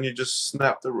ball, and then you just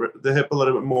snap the hip a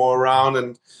little bit more around,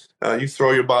 and you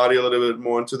throw your body a little bit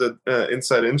more into the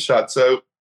inside in shot. So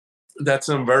that's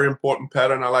a very important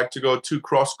pattern. I like to go 2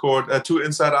 cross court, 2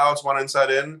 inside outs, 1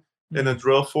 inside in a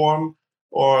drill form,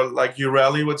 or like you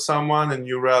rally with someone and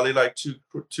you rally like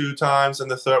two times,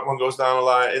 and the third one goes down the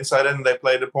line inside in. They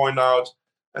play the point out,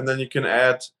 and then you can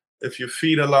add. If you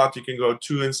feed a lot, you can go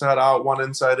 2 inside out, 1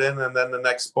 inside in, and then the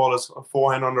next ball is a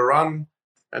forehand on the run.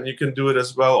 And you can do it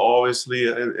as well, obviously,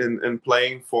 in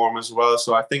playing form as well.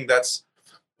 So I think that's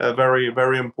a very,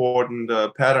 very important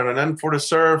pattern. And then for the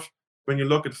serve, when you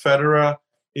look at Federer,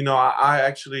 I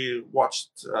actually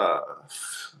watched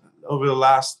over the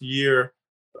last year,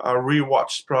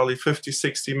 rewatched probably 50,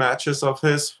 60 matches of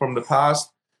his from the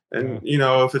past. And,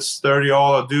 if it's 30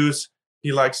 all or deuce,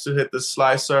 he likes to hit the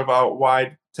slice serve out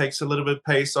wide, takes a little bit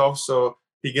pace off. So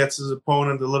he gets his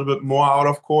opponent a little bit more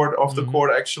off the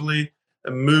court actually,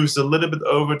 and moves a little bit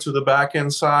over to the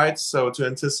backhand side. So to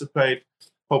anticipate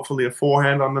hopefully a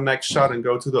forehand on the next shot and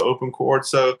go to the open court.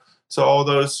 So all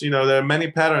those, there are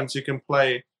many patterns you can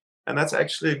play. And that's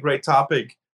actually a great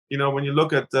topic. When you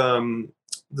look at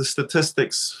the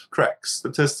statistics,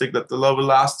 statistic that the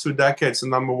last 2 decades, the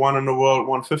number one in the world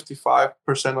won 55%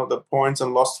 of the points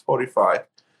and lost 45.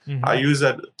 I use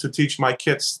that to teach my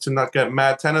kids to not get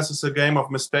mad. Tennis is a game of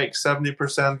mistakes,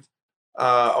 70%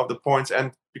 of the points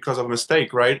and because of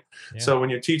mistake, right? Yeah. So when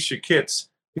you teach your kids,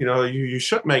 you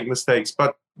should make mistakes.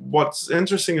 But what's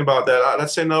interesting about that,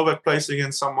 let's say Novak plays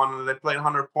against someone and they played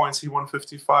 100 points, he won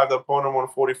 55, the opponent won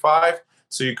 45.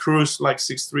 So you cruise like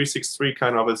 6-3, 6-3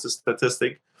 kind of is a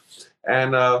statistic.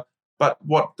 And but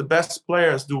what the best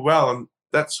players do well, and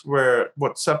that's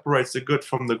what separates the good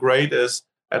from the great, is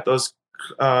at those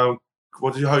how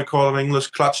you call it in English,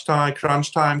 crunch time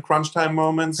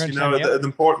moments.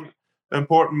 The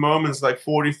important moments like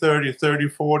 40-30,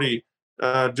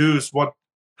 30-40 deuce.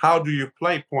 How do you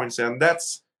play points? And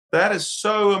that is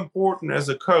so important as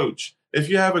a coach. If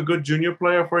you have a good junior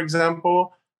player, for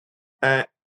example,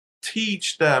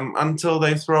 teach them until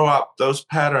they throw up those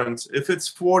patterns. If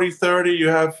it's 40-30, you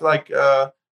have like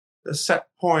a set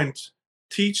point.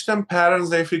 Teach them patterns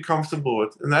they feel comfortable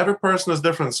with. And every person is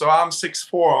different. So I'm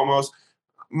 6'4" almost.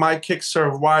 My kick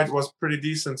serve wide was pretty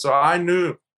decent. So I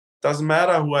knew, doesn't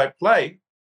matter who I play,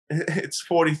 it's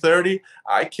 40-30.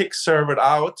 I kick serve it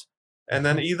out. And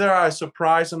then either I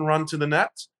surprise and run to the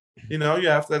net. You know,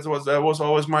 that was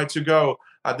always my to-go.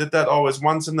 I did that always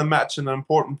once in the match, an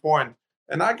important point.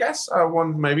 And I guess I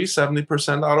won maybe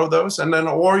 70% out of those. And then,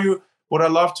 what I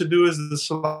love to do is the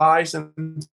slice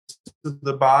into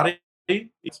the body.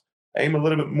 Aim a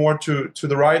little bit more to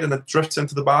the right, and it drifts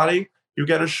into the body. You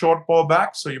get a short ball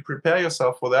back, so you prepare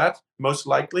yourself for that, most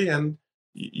likely, and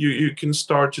you can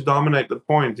start to dominate the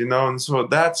point, you know. And so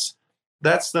that's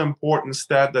the important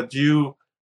stat, that you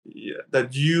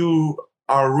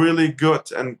are really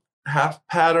good and have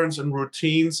patterns and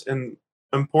routines in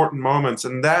important moments,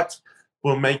 and that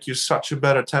will make you such a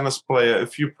better tennis player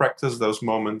if you practice those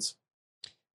moments.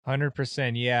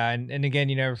 100%. Yeah. And again,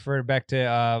 referred back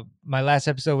to my last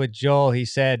episode with Joel. He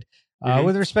said,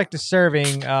 with respect to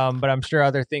serving, but I'm sure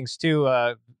other things too,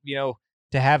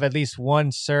 to have at least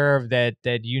one serve that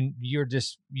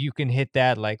you can hit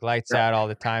that like lights out all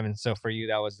the time. And so for you,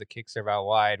 that was the kick serve out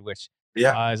wide, which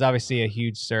is obviously a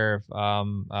huge serve,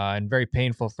 and very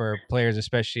painful for players,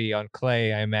 especially on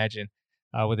clay, I imagine,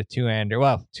 with a two-hander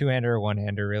or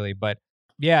one-hander really. But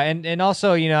yeah. And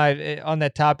also, on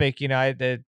that topic,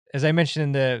 as I mentioned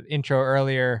in the intro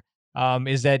earlier,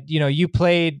 is that, you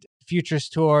played Futures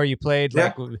Tour, you played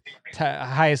like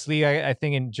highest league, I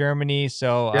think, in Germany.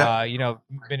 So,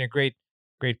 been a great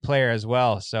player as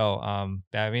well. So,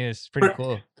 I mean, it's pretty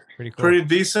cool. Pretty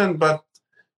decent. But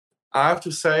I have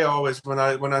to say always when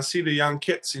I see the young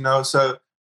kids, so,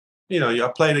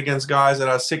 I played against guys that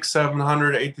are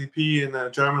 600-700 ATP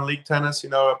in German league tennis.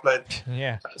 I played.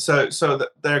 So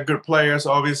they're good players,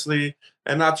 obviously.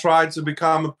 And I tried to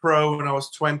become a pro when I was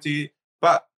 20.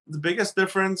 But the biggest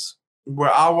difference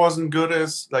where I wasn't good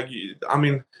is,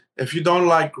 if you don't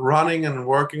like running and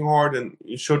working hard, then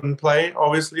you shouldn't play,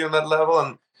 obviously, on that level.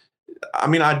 And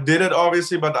I did it,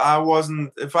 obviously, but I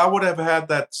wasn't. If I would have had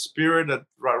that spirit that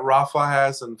Rafa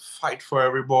has and fight for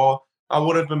every ball, I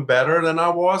would have been better than I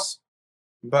was.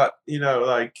 But,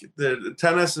 the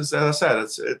tennis is, as I said,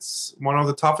 it's one of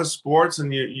the toughest sports,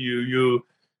 and you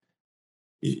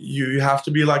have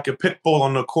to be like a pit bull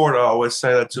on the court. I always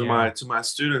say that to my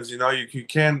students. You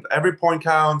can't. Every point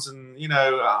counts. And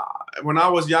when I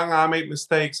was young, I made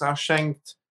mistakes. I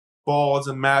shanked balls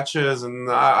in matches, and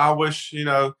I wish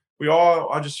we all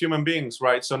are just human beings,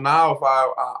 right? So now, if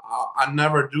I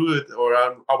never do it, or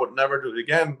I would never do it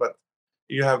again. But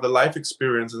you have the life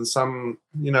experience, and some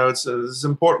it's an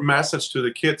important message to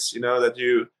the kids. That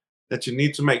you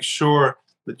need to make sure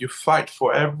that you fight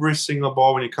for every single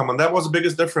ball when you come on. That was the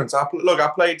biggest difference. I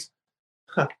played,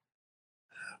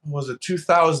 was it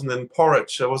 2000 in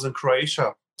Porridge? I was in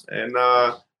Croatia, and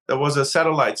there was a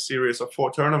satellite series of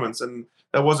 4 tournaments, and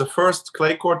that was the first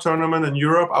clay court tournament in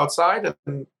Europe outside,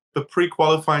 and the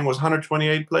pre-qualifying was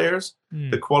 128 players.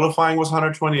 The qualifying was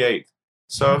 128.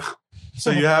 So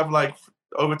you have like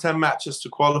over 10 matches to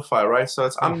qualify, right? So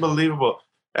it's unbelievable.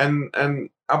 And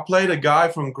I played a guy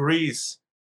from Greece.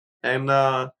 And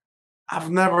I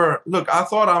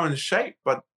thought I'm in shape,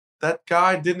 but that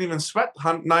guy didn't even sweat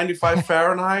 95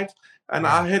 Fahrenheit, and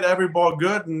I hit every ball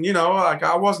good. And,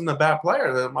 I wasn't a bad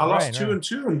player. I lost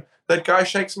 2-2, and that guy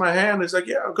shakes my hand. He's like,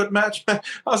 yeah, good match, man.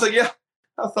 I was like, yeah,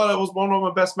 I thought it was one of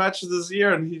my best matches this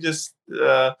year. And he just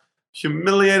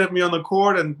humiliated me on the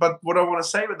court. But what I want to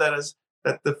say with that is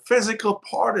that the physical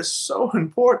part is so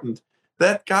important.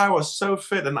 That guy was so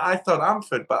fit, and I thought I'm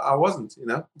fit, but I wasn't,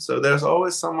 So there's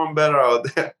always someone better out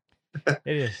there.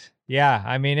 It is. Yeah.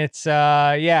 I mean, it's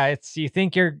you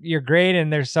think you're great,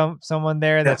 and there's someone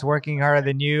there that's working harder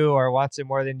than you or wants it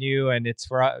more than you. And it's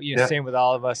for, same with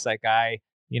all of us. Like I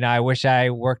wish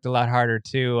I worked a lot harder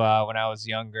too, when I was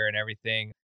younger and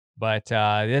everything. But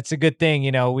that's a good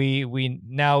thing.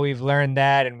 We've learned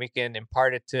that, and we can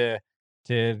impart it to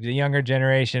the younger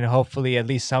generation. Hopefully at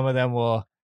least some of them will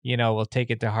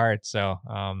take it to heart. So,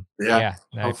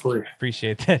 hopefully. I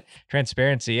appreciate that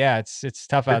transparency. Yeah, it's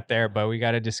tough out there, but we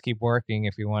got to just keep working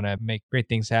if we want to make great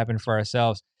things happen for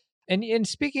ourselves. And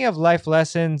speaking of life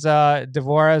lessons,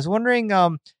 Davor, I was wondering,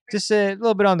 just a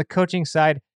little bit on the coaching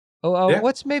side,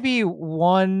 what's maybe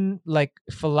one like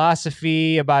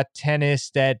philosophy about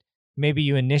tennis that maybe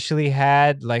you initially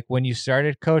had, like when you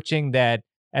started coaching, that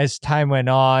as time went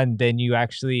on, then you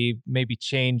actually maybe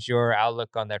change your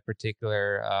outlook on that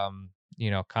particular,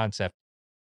 concept?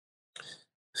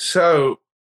 So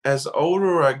as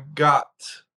older I got,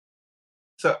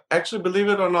 So actually, believe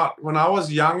it or not, when I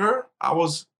was younger, I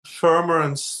was firmer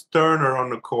and sterner on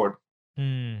the court.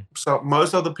 So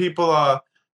most of the people are,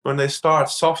 when they start,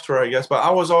 softer, I guess. But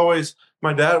I was always,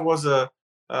 my dad was a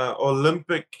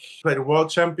Olympic, played a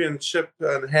world championship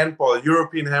in handball,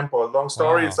 European handball. Long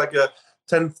story, It's like a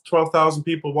 10, 12,000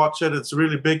 people watch it. It's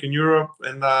really big in Europe.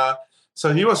 And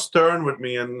so he was stern with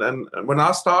me. And when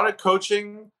I started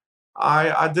coaching,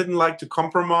 I didn't like to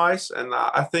compromise. And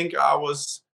I think I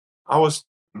was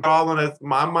on it.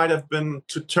 I might have been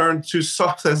to turn too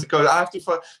soft as a coach. I have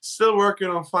to still working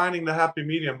on finding the happy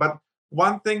medium. But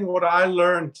one thing what I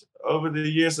learned over the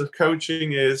years of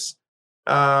coaching is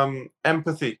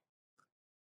empathy,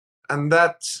 and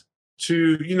that at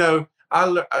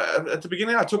the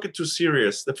beginning I took it too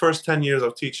serious. The first 10 years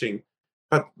of teaching,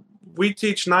 but we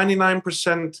teach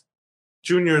 99%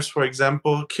 juniors, for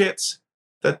example, kids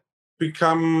that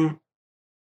become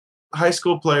high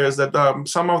school players, that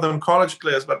some of them college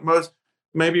players, but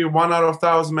maybe 1 out of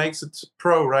 1,000 makes it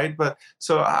pro, right? But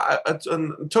so it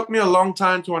took me a long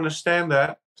time to understand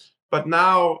that. But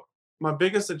now my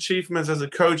biggest achievements as a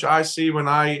coach, I see when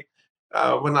I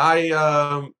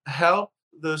help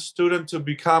the student to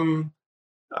become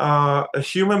a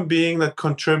human being that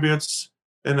contributes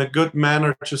in a good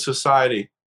manner to society,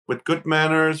 with good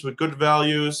manners, with good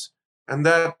values. And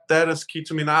that is key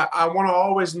to me. And I want to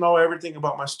always know everything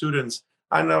about my students.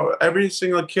 I know every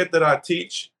single kid that I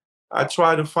teach, I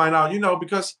try to find out,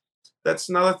 because that's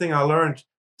another thing I learned.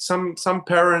 Some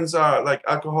parents are like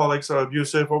alcoholics or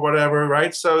abusive or whatever,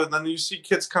 right? So then you see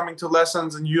kids coming to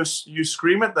lessons and you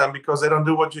scream at them because they don't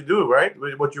do what you do, right?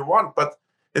 What you want. But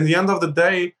in the end of the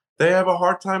day, they have a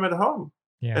hard time at home.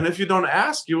 Yeah. And if you don't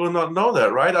ask, you will not know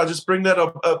that, right? I'll just bring that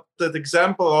up that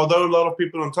example, although a lot of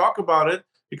people don't talk about it,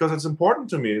 because it's important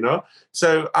to me,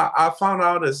 So I found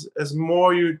out as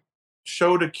more you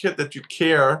show the kid that you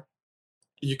care,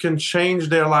 you can change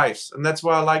their lives. And that's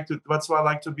why I like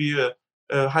to be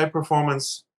a high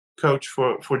performance coach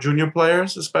for junior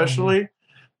players, especially,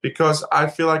 because I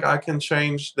feel like I can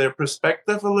change their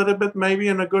perspective a little bit, maybe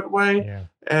in a good way,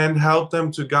 and help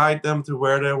them to guide them to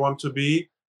where they want to be,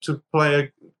 to play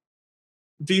a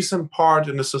decent part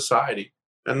in the society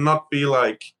and not be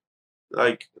like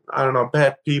I don't know,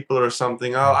 bad people or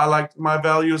something. I like, my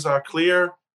values are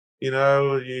clear.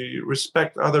 You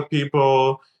respect other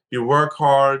people, you work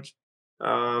hard.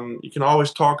 You can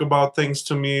always talk about things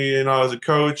to me. As a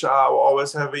coach, I will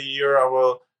always have a year. I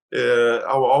will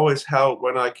always help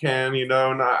when I can.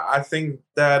 And I think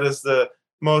that is the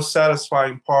most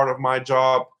satisfying part of my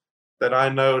job, that I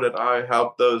know that I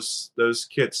help those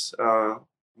kids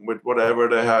with whatever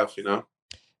they have.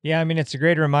 Yeah, I mean, it's a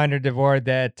great reminder, Davor,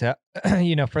 that,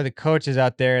 for the coaches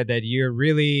out there, that you're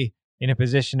really in a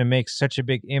position to make such a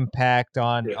big impact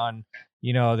on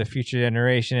the future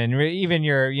generation, and even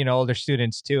your, older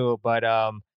students too. But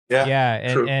and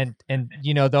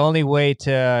the only way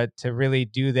to really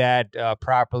do that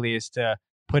properly is to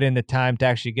put in the time to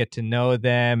actually get to know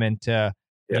them and to,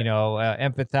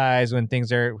 empathize when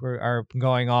things are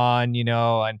going on,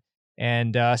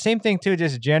 and same thing too,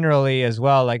 just generally as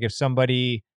well. Like if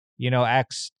somebody,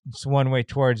 acts one way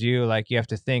towards you, like you have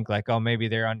to think like, oh, maybe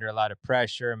they're under a lot of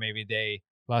pressure, maybe they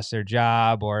lost their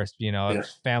job, or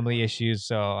family issues.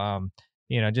 So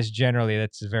just generally,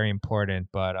 that's very important.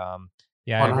 But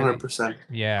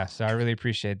 100%. So I really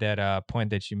appreciate that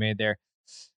point that you made there.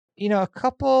 A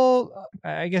couple,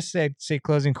 I guess I'd say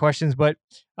closing questions, but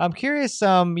I'm curious.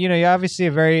 You're obviously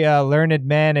a very learned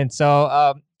man, and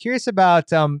so curious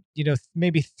about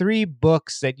maybe 3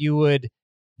 books that you would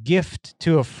gift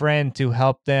to a friend to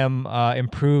help them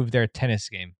improve their tennis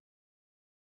game.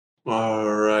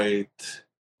 All right.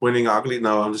 Winning Ugly?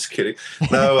 No, I'm just kidding.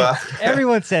 No,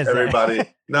 everyone says everybody.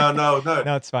 That. No.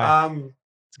 No, it's fine.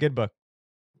 It's a good book.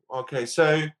 Okay,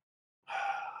 so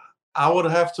I would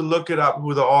have to look it up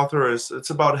who the author is.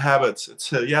 It's about habits.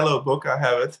 It's a yellow book. I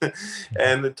have it,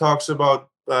 and it talks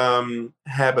about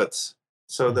habits.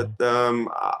 So that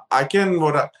I can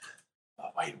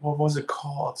what was it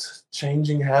called?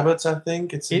 Changing Habits, I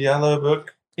think. It's a yellow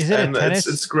book. Is it a tennis?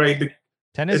 It's great.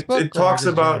 Tennis book? It talks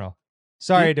about... General?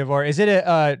 Sorry, Davor. Is it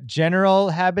a general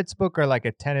habits book or like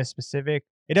a tennis specific?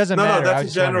 It doesn't matter. No, that's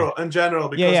in general,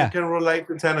 because it can relate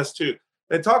to tennis too.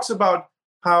 It talks about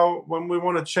how when we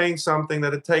want to change something,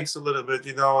 that it takes a little bit,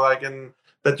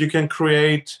 that you can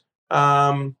create...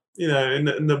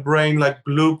 in the brain, like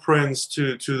blueprints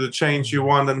to the change you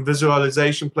want, and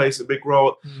visualization plays a big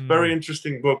role. Very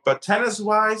interesting book. But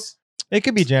tennis-wise, it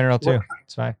could be general too.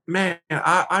 It's fine. Man,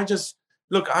 I just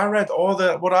look. I read all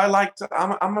what I liked.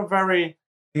 I'm a very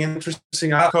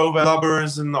interesting Kovac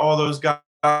lovers and all those guys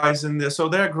guys in there, so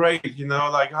they're great. You know,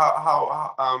 like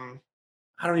how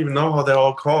I don't even know how they're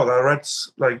all called. I read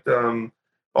like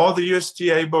all the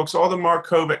USTA books, all the Mark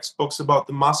Kovacs books about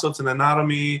the muscles and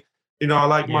anatomy. You know, I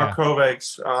like Mark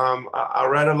Kovacs. I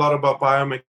read a lot about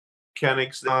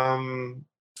biomechanics.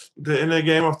 The inner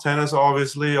game of tennis,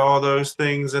 obviously, all those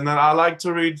things. And then I like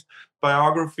to read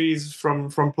biographies from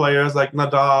players like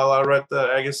Nadal. I read the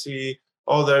Agassi.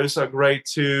 All those are great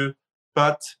too.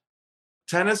 But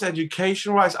tennis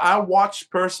education-wise, I watched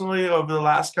personally over the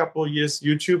last couple of years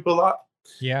YouTube a lot.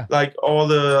 Yeah. Like all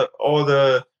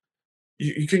the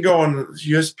you can go on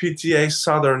USPTA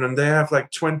Southern and they have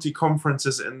like 20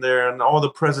 conferences in there and all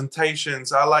the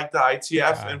presentations. I like the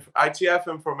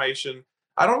ITF information.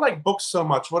 I don't like books so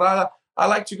much. What I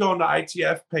like to go on the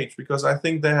ITF page because I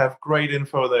think they have great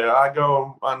info there. I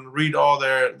go and read all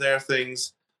their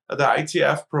things. The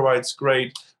ITF provides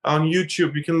great. On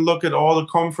YouTube, you can look at all the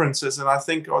conferences, and I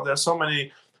think there's so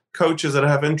many coaches that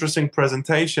have interesting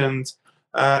presentations.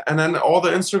 And then all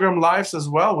the Instagram lives as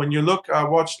well. When you look, I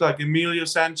watched like Emilio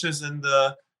Sanchez and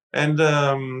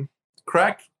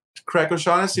Craig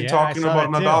O'Shaughnessy talking about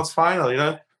Nadal's final, you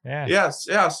know? Yeah. Yes.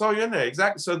 Yeah. I saw you in there.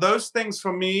 Exactly. So those things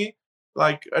for me,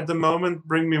 like at the moment,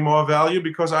 bring me more value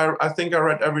because I think I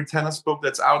read every tennis book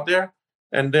that's out there.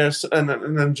 And there's and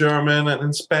in German and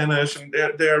in Spanish, and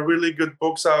there are really good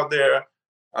books out there.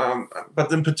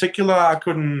 But in particular,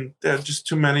 there are just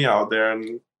too many out there,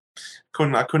 and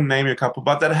I couldn't name you a couple.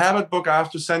 But that habit book, I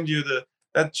have to send you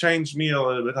that changed me a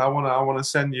little bit. I wanna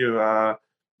send you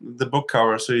the book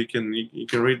cover so you can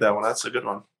read that one. That's a good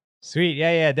one. Sweet,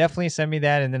 yeah, definitely send me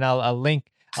that, and then I'll link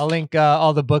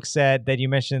all the books that you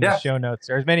mentioned in the show notes,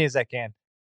 or as many as I can.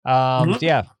 So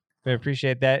yeah, I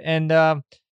appreciate that. And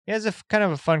here's a kind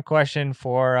of a fun question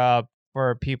for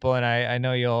people, and I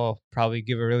know you'll probably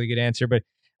give a really good answer, but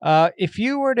if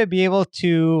you were to be able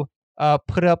to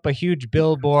put up a huge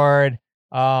billboard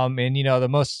in the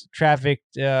most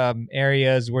trafficked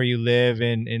areas where you live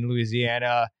in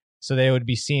Louisiana, so they would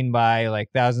be seen by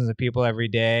like thousands of people every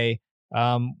day,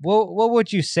 what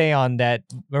would you say on that,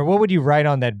 or what would you write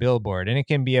on that billboard? And it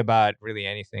can be about really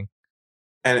anything.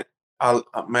 And I like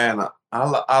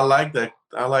that.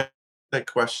 I like that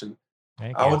question.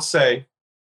 I would say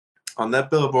on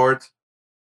that billboard,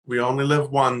 we only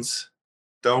live once.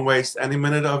 Don't waste any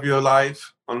minute of your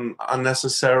life on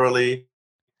unnecessarily.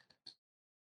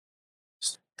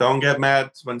 Don't get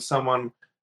mad when someone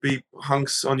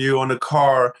hunks on you on a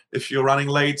car if you're running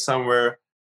late somewhere.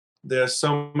 There's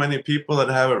so many people that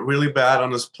have it really bad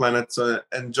on this planet. So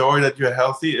enjoy that you're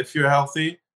healthy if you're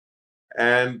healthy,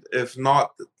 and if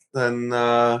not, then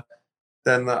like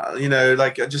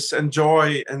just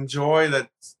enjoy that.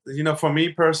 For me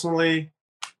personally,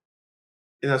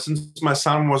 since my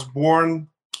son was born,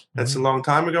 that's a long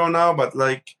time ago now, but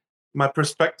like my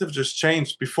perspective just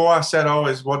changed. Before I said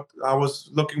always what I was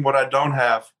looking what I don't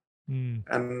have.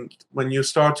 And when you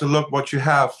start to look what you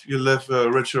have, you live a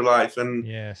richer life. And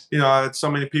I had so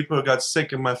many people who got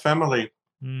sick in my family.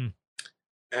 And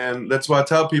that's why I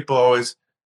tell people always,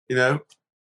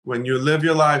 when you live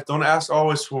your life, don't ask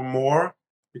always for more,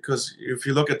 because if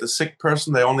you look at the sick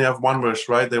person, they only have one wish,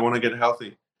 right? They want to get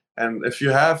healthy. And if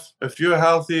you're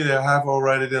healthy, they have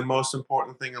already the most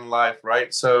important thing in life,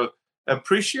 right? So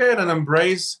appreciate and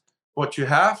embrace what you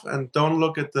have, and don't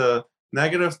look at the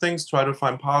negative things. Try to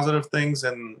find positive things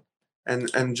and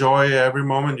enjoy every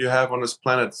moment you have on this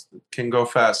planet. It can go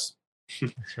fast.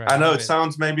 That's right. I know it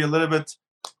sounds maybe a little bit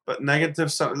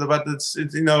negative, but it's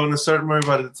in a certain way,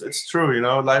 but it's true.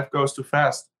 Life goes too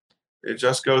fast. It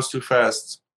just goes too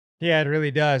fast. Yeah, it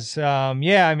really does. Having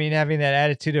that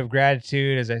attitude of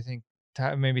gratitude, as I think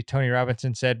maybe Tony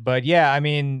Robinson said. But yeah,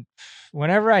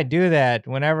 whenever I do that,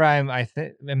 whenever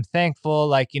I'm thankful,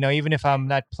 like, even if I'm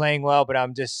not playing well, but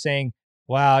I'm just saying,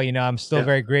 wow, I'm still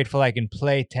very grateful I can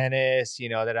play tennis,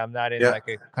 that I'm not in like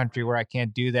a country where I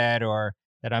can't do that, or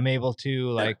that I'm able to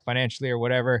like financially or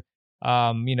whatever.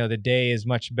 The day is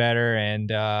much better. And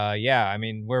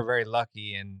we're very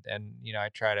lucky, and I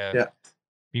try to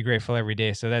be grateful every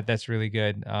day. So that's really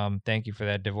good. Thank you for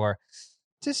that, Davor.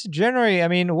 Just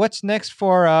generally, what's next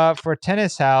for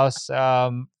Tennis House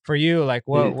for you? Like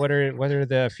what are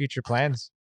the future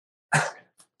plans?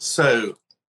 So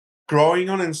growing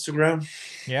on Instagram.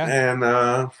 Yeah. And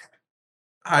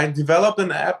I developed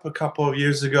an app a couple of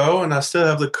years ago, and I still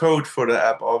have the code for the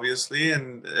app, obviously,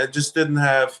 and I just didn't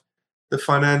have the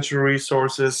financial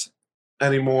resources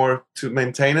anymore to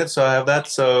maintain it. So I have that.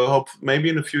 So hope maybe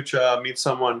in the future I'll meet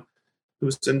someone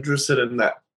who's interested in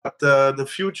that. But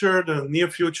the near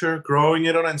future, growing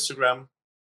it on Instagram.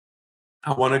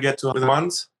 I want to get to 100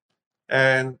 months,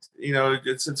 And,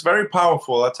 it's very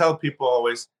powerful. I tell people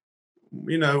always,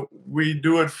 we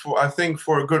do it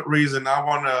for a good reason. I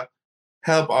want to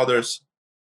help others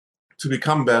to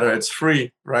become better. It's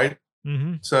free, right?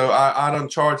 Mm-hmm. So I don't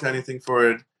charge anything for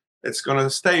it. It's going to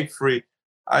stay free.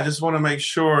 I just want to make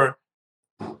sure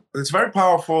it's very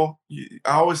powerful.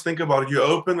 I always think about it. You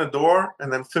open the door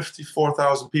and then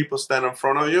 54,000 people stand in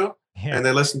front of you and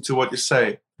they listen to what you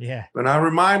say. Yeah. When I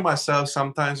remind myself,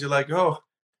 sometimes you're like, oh,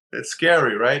 it's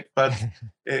scary, right? But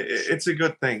it's a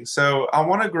good thing. So I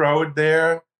want to grow it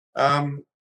there.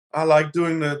 I like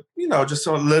doing just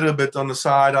a little bit on the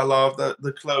side. I love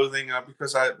the clothing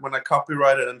because when I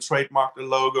copyrighted and trademarked the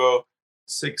logo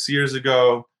 6 years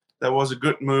ago, that was a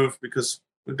good move because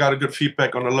we got a good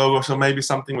feedback on the logo. So maybe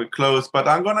something with clothes. But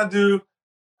I'm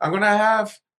gonna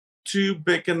have 2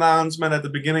 big announcements at the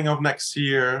beginning of next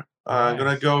year. I'm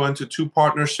gonna go into 2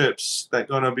 partnerships that are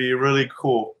gonna be really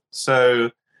cool.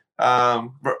 So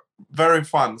very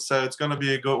fun. So it's gonna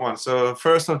be a good one. So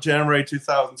 1st of January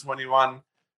 2021.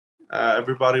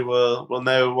 Everybody will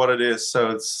know what it is.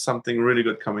 So it's something really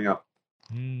good coming up.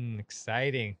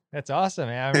 Exciting. That's awesome,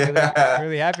 man. I'm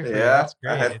really happy for you. That's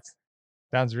great. It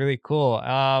sounds really cool.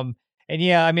 And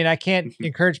yeah, I mean, I can't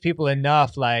encourage people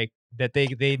enough, like that they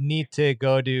need to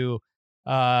go to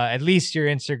at least your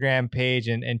Instagram page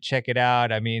and check it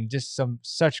out. I mean, just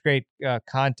such great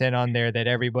content on there that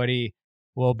everybody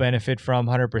will benefit from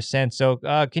 100%. So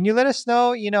can you let us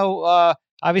know,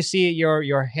 obviously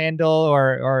your handle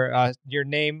or your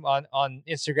name on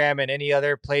Instagram and any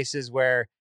other places where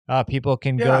people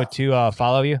can go to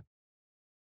follow you?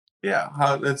 Yeah,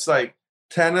 it's like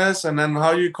tennis, and then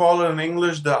how you call it in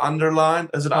English, the underline.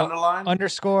 Is it underline?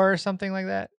 Underscore or something like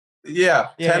that? Yeah,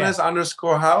 tennis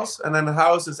underscore house, and then the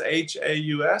house is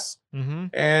HAUS. Mm-hmm.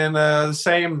 And the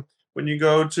same when you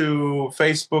go to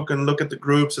Facebook and look at the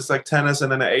groups, it's like tennis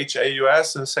and then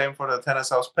HAUS, and same for the tennis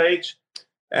house page.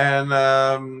 And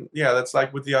that's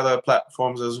like with the other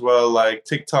platforms as well, like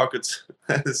TikTok, it's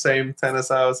the same tennis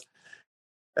house.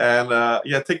 And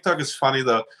TikTok is funny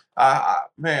though. I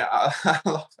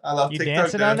love you TikTok.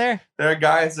 Dancing on there? There are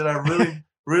guys that are really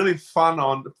really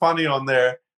funny on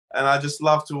there, and I just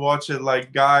love to watch it.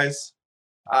 Like guys,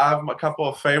 I have a couple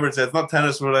of favorites. It's not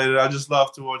tennis related. I just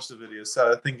love to watch the videos.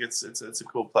 So I think it's a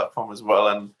cool platform as well.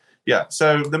 And yeah,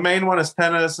 so the main one is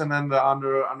tennis, and then the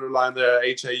underline there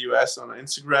HAUS on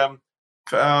Instagram,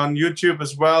 on YouTube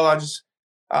as well.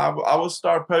 I will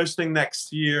start posting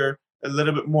next year a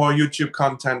little bit more YouTube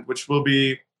content, which will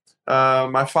be a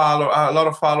lot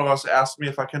of followers ask me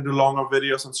if I can do longer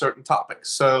videos on certain topics.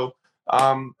 So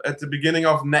at the beginning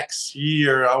of next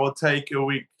year, I will take a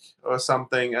week or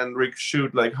something and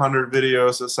shoot like 100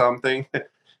 videos or something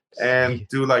and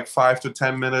do like 5 to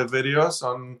 10 minute videos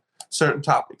on certain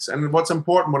topics. And what's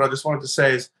important, what I just wanted to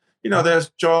say is, there's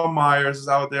Joe Myers is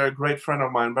out there, a great friend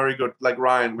of mine, very good, like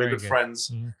Ryan, we're good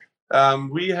friends. Mm-hmm.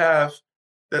 We have,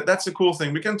 that's a cool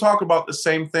thing. We can talk about the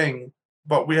same thing,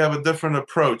 but we have a different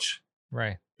approach.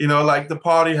 Right. Like the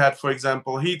party hat, for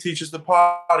example, he teaches the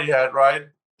party hat, right?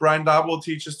 Brian Dabble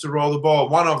teaches to roll the ball,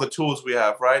 one of the tools we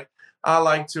have, right? I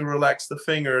like to relax the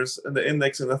fingers and the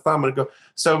index and the thumb and go.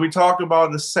 So we talk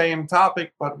about the same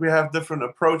topic, but we have different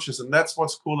approaches. And that's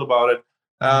what's cool about it.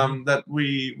 That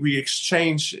we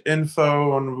exchange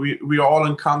info and we're all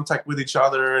in contact with each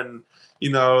other. And,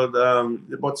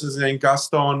 what's his name?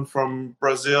 Gaston from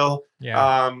Brazil.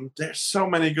 Yeah. There's so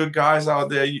many good guys out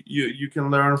there you can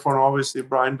learn from, obviously,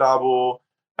 Brian Dabble.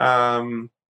 There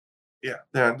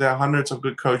are hundreds of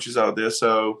good coaches out there.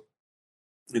 So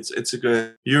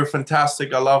you're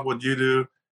fantastic. I love what you do.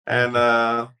 And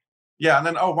and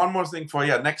then one more thing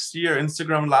next year,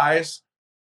 Instagram lives.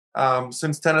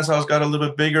 Since Tennis House got a little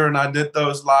bit bigger and I did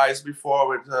those lives before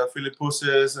with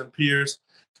Philippussis and Pierce,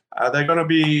 they're going to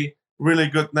be really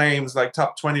good names, like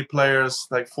top 20 players,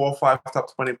 like 4 or 5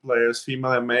 top 20 players,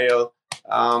 female and male,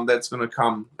 that's going to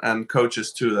come, and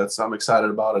coaches too. I'm excited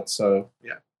about it. So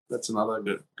yeah, that's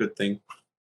another good thing.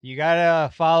 You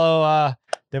gotta follow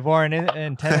Davor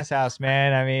in Tennis House,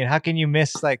 man. I mean, how can you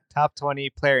miss like top 20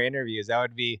 player interviews? That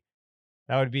would be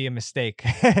a mistake.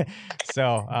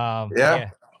 So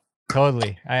yeah,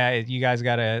 totally. You guys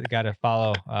gotta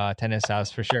follow Tennis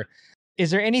House for sure. Is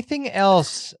there anything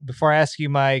else, before I ask you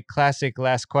my classic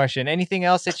last question, anything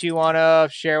else that you want to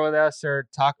share with us or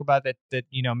talk about that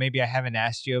maybe I haven't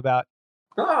asked you about?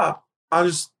 I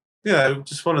just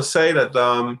want to say that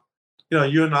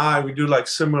you and I, we do like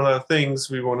similar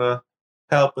things. We want to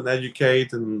help and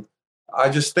educate, and I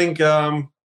just think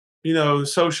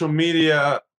social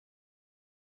media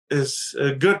is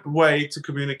a good way to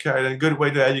communicate and a good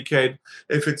way to educate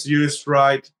if it's used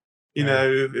right. You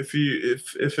know, if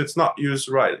it's not used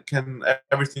right,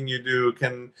 everything you do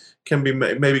can be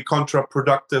maybe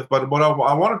counterproductive. But what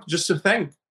I wanted just to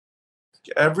thank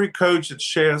every coach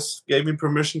that gave me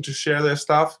permission to share their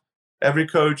stuff. Every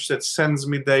coach that sends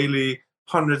me daily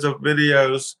hundreds of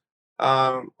videos.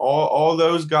 All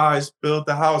those guys built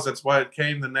the house. That's why it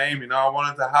came the name. You know, I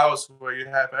wanted the house where you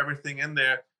have everything in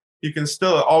there. You can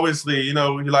still, obviously, you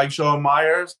know, you like Joe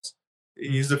Myers.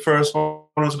 He's the first one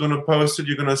who's going to post it.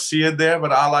 You're going to see it there,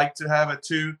 but I like to have it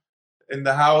too in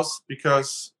the house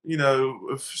because, you know,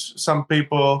 if some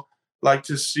people like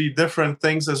to see different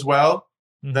things as well,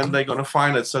 then they're going to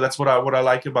find it. So that's what I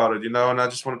like about it, you know. And I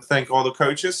just want to thank all the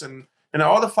coaches and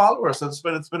all the followers. It's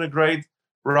been a great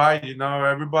ride, you know.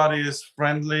 Everybody is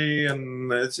friendly,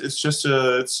 and it's just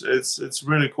it's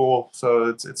really cool. So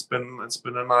it's been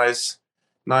a nice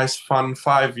fun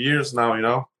 5 years now, you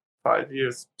know. 5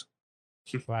 years.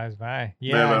 Flies by.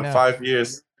 Yeah, Man, 5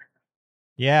 years.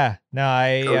 Yeah,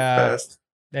 no, Goes fast.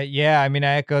 I mean,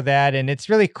 I echo that. And it's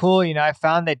really cool. You know, I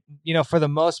found that, you know, for the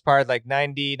most part, like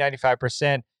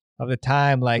 90-95% of the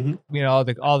time, like, you know,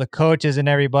 all the coaches and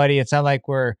everybody, it's not like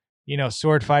we're, you know,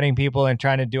 sword fighting people and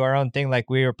trying to do our own thing. Like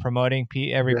we are promoting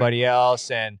everybody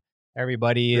else, and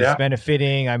everybody is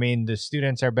benefiting. I mean, the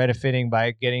students are benefiting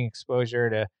by getting exposure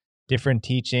to different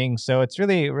teaching. So it's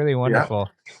really, really wonderful.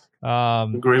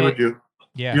 Agree with you.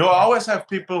 Yeah. You'll always have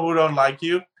people who don't like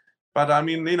you. But I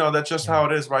mean, you know, that's just how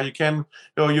it is, right? You can, you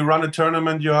know, you run a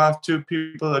tournament, you have 2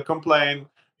 people that complain.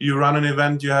 You run an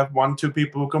event, you have 1-2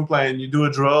 people who complain. You do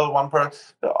a drill, one person.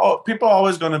 People are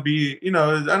always going to be, you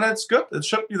know, and it's good. It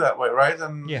should be that way, right?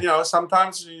 And, you know,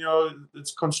 sometimes, you know,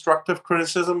 it's constructive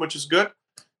criticism, which is good.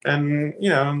 And, you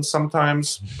know, and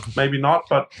sometimes maybe not.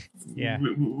 But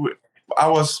I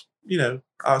was, you know,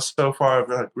 so far I've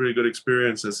had really good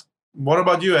experiences. What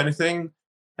about you? Anything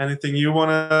you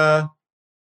want to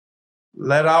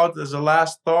let out as a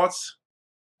last thoughts?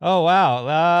 Oh, wow.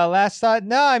 Last thought.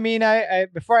 No, I mean, I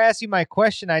before I ask you my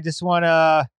question, I just want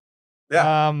to,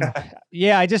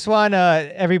 I just want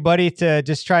everybody to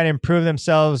just try to improve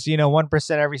themselves, you know,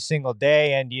 1% every single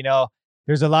day. And, you know,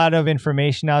 there's a lot of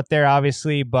information out there,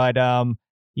 obviously, but,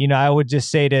 you know, I would just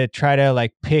say to try to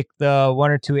like pick the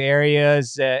 1 or 2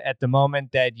 areas at the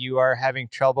moment that you are having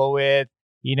trouble with,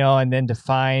 you know, and then to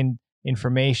find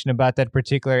information about that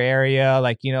particular area.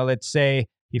 Like, you know, let's say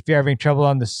if you're having trouble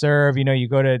on the serve, you know, you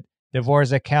go to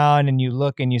Davor's account and you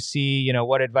look and you see, you know,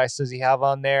 what advice does he have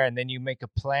on there? And then you make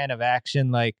a plan of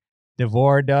action like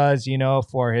Davor does, you know,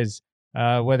 for his,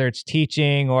 whether it's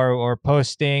teaching or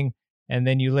posting, and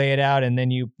then you lay it out and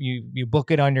then you book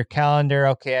it on your calendar.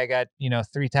 Okay, I got, you know,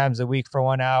 3 times a week for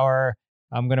 1 hour.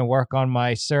 I'm going to work on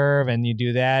my serve, and you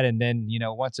do that. And then, you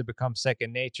know, once it becomes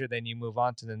second nature, then you move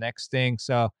on to the next thing.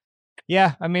 So,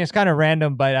 yeah, I mean, it's kind of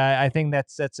random, but I think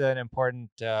that's an important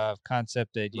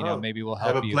concept that, you know, maybe will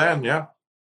help have a you. plan. Yeah,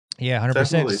 100%.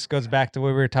 Definitely. Just goes back to what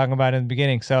we were talking about in the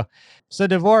beginning. So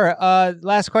Davor,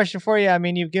 last question for you. I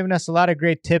mean, you've given us a lot of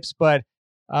great tips, but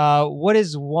what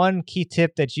is one key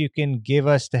tip that you can give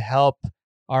us to help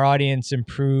our audience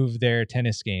improve their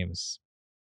tennis games?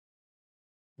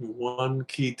 One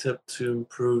key tip to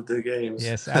improve the games.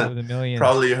 Yes, out of the millions.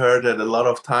 Probably heard it a lot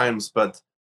of times, but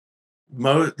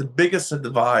the biggest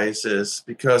advice is,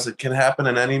 because it can happen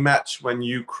in any match when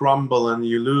you crumble and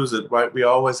you lose it, right? We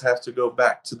always have to go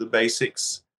back to the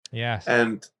basics. Yes.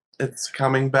 And it's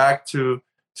coming back to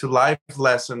life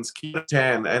lessons. Keep it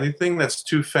 10. Anything that's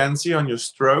too fancy on your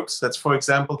strokes, that's, for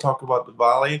example, talk about the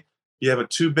volley. You have a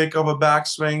too big of a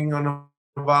backswing on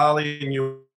a volley and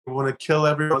you want to kill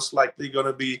everyone, most likely going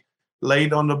to be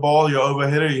late on the ball. You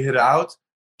overhit it, you hit out.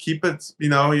 Keep it, you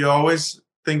know, you always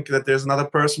think that there's another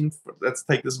person. Let's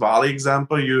take this volley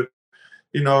example. You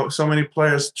know, so many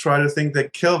players try to think they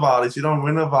kill volleys. You don't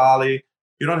win a volley.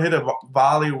 You don't hit a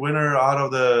volley winner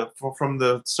out of from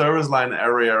the service line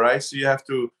area, right? So you have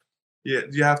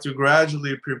to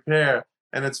gradually prepare,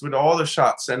 and it's with all the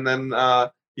shots. And then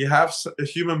you have a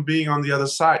human being on the other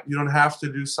side. You don't have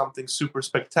to do something super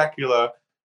spectacular.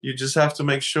 You just have to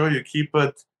make sure you keep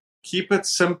it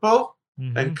simple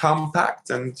and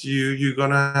compact, and you're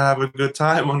gonna have a good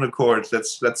time on the court.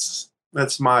 That's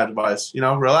my advice. You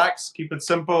know, relax, keep it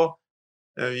simple.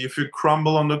 If you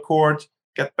crumble on the court,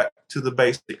 get back to the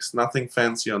basics. Nothing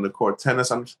fancy on the court.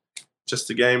 Tennis, just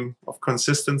a game of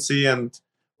consistency, and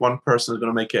one person is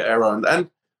gonna make an error. And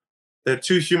they're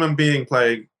two human beings.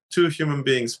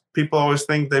 People always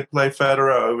think they play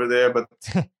Federer over there, but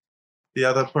the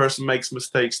other person makes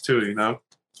mistakes too. You know.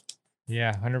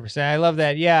 Yeah, 100%. I love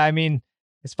that. Yeah, I mean,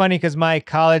 it's funny because my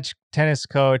college tennis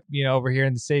coach, you know, over here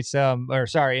in the States,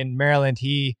 in Maryland,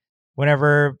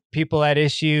 whenever people had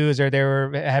issues or they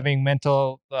were having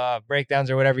mental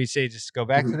breakdowns or whatever, you say, just go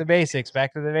back to the basics,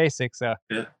 back to the basics. So,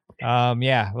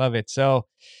 yeah, love it. So,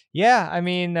 yeah, I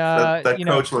mean, that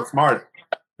coach was smart.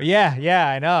 Yeah,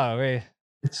 I know.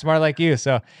 Smart like you.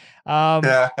 So,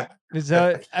 Yeah.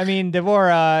 so I mean,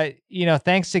 Davor,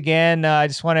 thanks again. I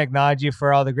just want to acknowledge you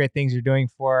for all the great things you're doing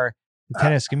for the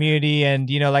tennis community. And,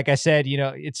 like I said,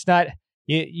 it's not,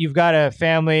 you've got a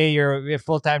family, you're a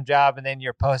full-time job, and then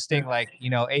you're posting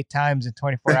 8 times in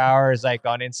 24 hours, like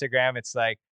on Instagram. It's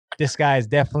like, this guy is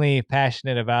definitely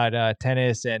passionate about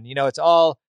tennis, and, it's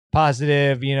all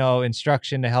positive,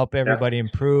 instruction to help everybody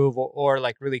improve or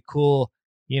like really cool,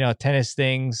 tennis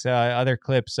things, other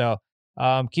clips. So,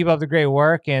 keep up the great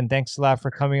work, and thanks a lot for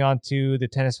coming on to the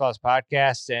Tennis Files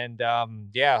podcast. And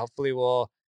hopefully we'll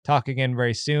talk again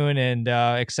very soon, and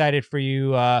excited for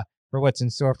you for what's in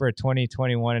store for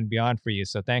 2021 and beyond for you.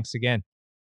 So thanks again.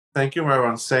 Thank you,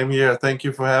 everyone. Same here. Thank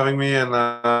you for having me. And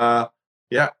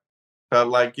felt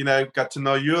like, got to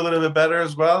know you a little bit better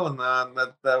as well. And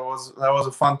that was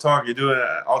a fun talk. You do an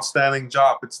outstanding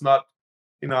job. It's not,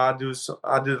 I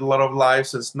did a lot of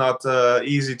lives. It's not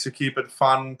easy to keep it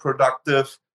fun,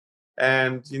 productive,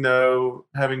 and,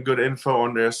 having good info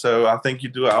on there. So I think you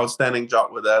do an outstanding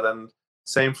job with that. And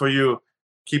same for you.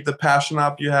 Keep the passion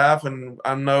up you have. And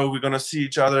I know we're going to see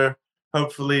each other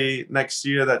hopefully next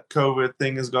year. That COVID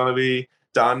thing is going to be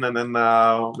done. And then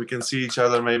we can see each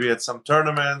other maybe at some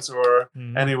tournaments or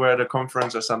anywhere at a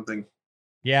conference or something.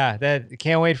 Yeah,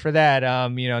 can't wait for that.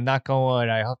 Knock on wood.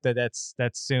 I hope that's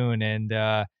soon. And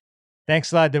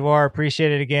thanks a lot, Davor.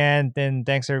 Appreciate it again. Then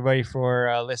thanks everybody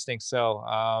for listening. So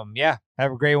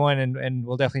have a great one, and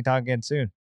we'll definitely talk again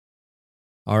soon.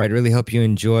 All right. Really hope you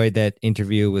enjoyed that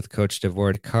interview with Coach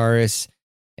Davor Dekaris.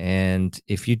 And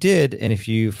if you did, and if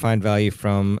you find value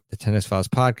from the Tennis Files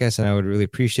podcast, and I would really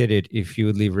appreciate it if you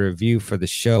would leave a review for the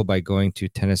show by going to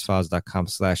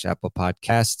tennisfiles.com/Apple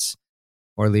Podcasts,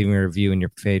 or leaving a review in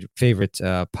your favorite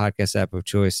podcast app of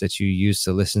choice that you use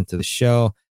to listen to the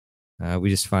show. We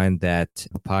just find that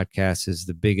the podcast is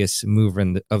the biggest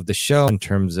mover of the show in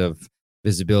terms of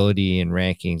visibility and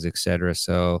rankings, etc.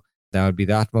 So that would be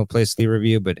the optimal place to leave a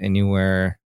review, but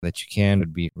anywhere that you can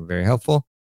would be very helpful.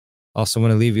 Also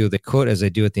want to leave you with a quote, as I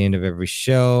do at the end of every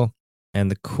show.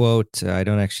 And the quote, I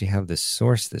don't actually have the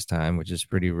source this time, which is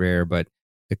pretty rare, but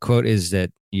the quote is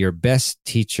that your best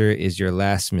teacher is your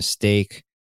last mistake,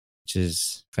 which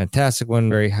is a fantastic one,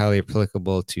 very highly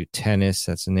applicable to tennis.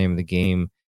 That's the name of the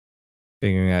game,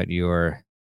 figuring out your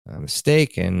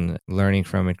mistake and learning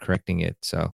from it, correcting it.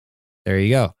 So there you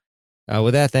go.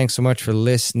 With that, thanks so much for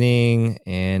listening,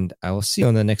 and I will see you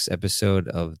on the next episode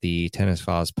of the Tennis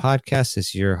Files podcast. This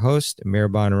is your host,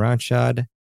 Mirban Ranchad,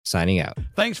 signing out.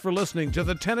 Thanks for listening to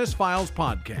the Tennis Files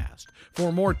podcast.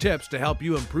 For more tips to help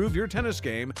you improve your tennis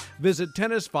game, visit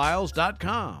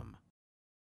tennisfiles.com.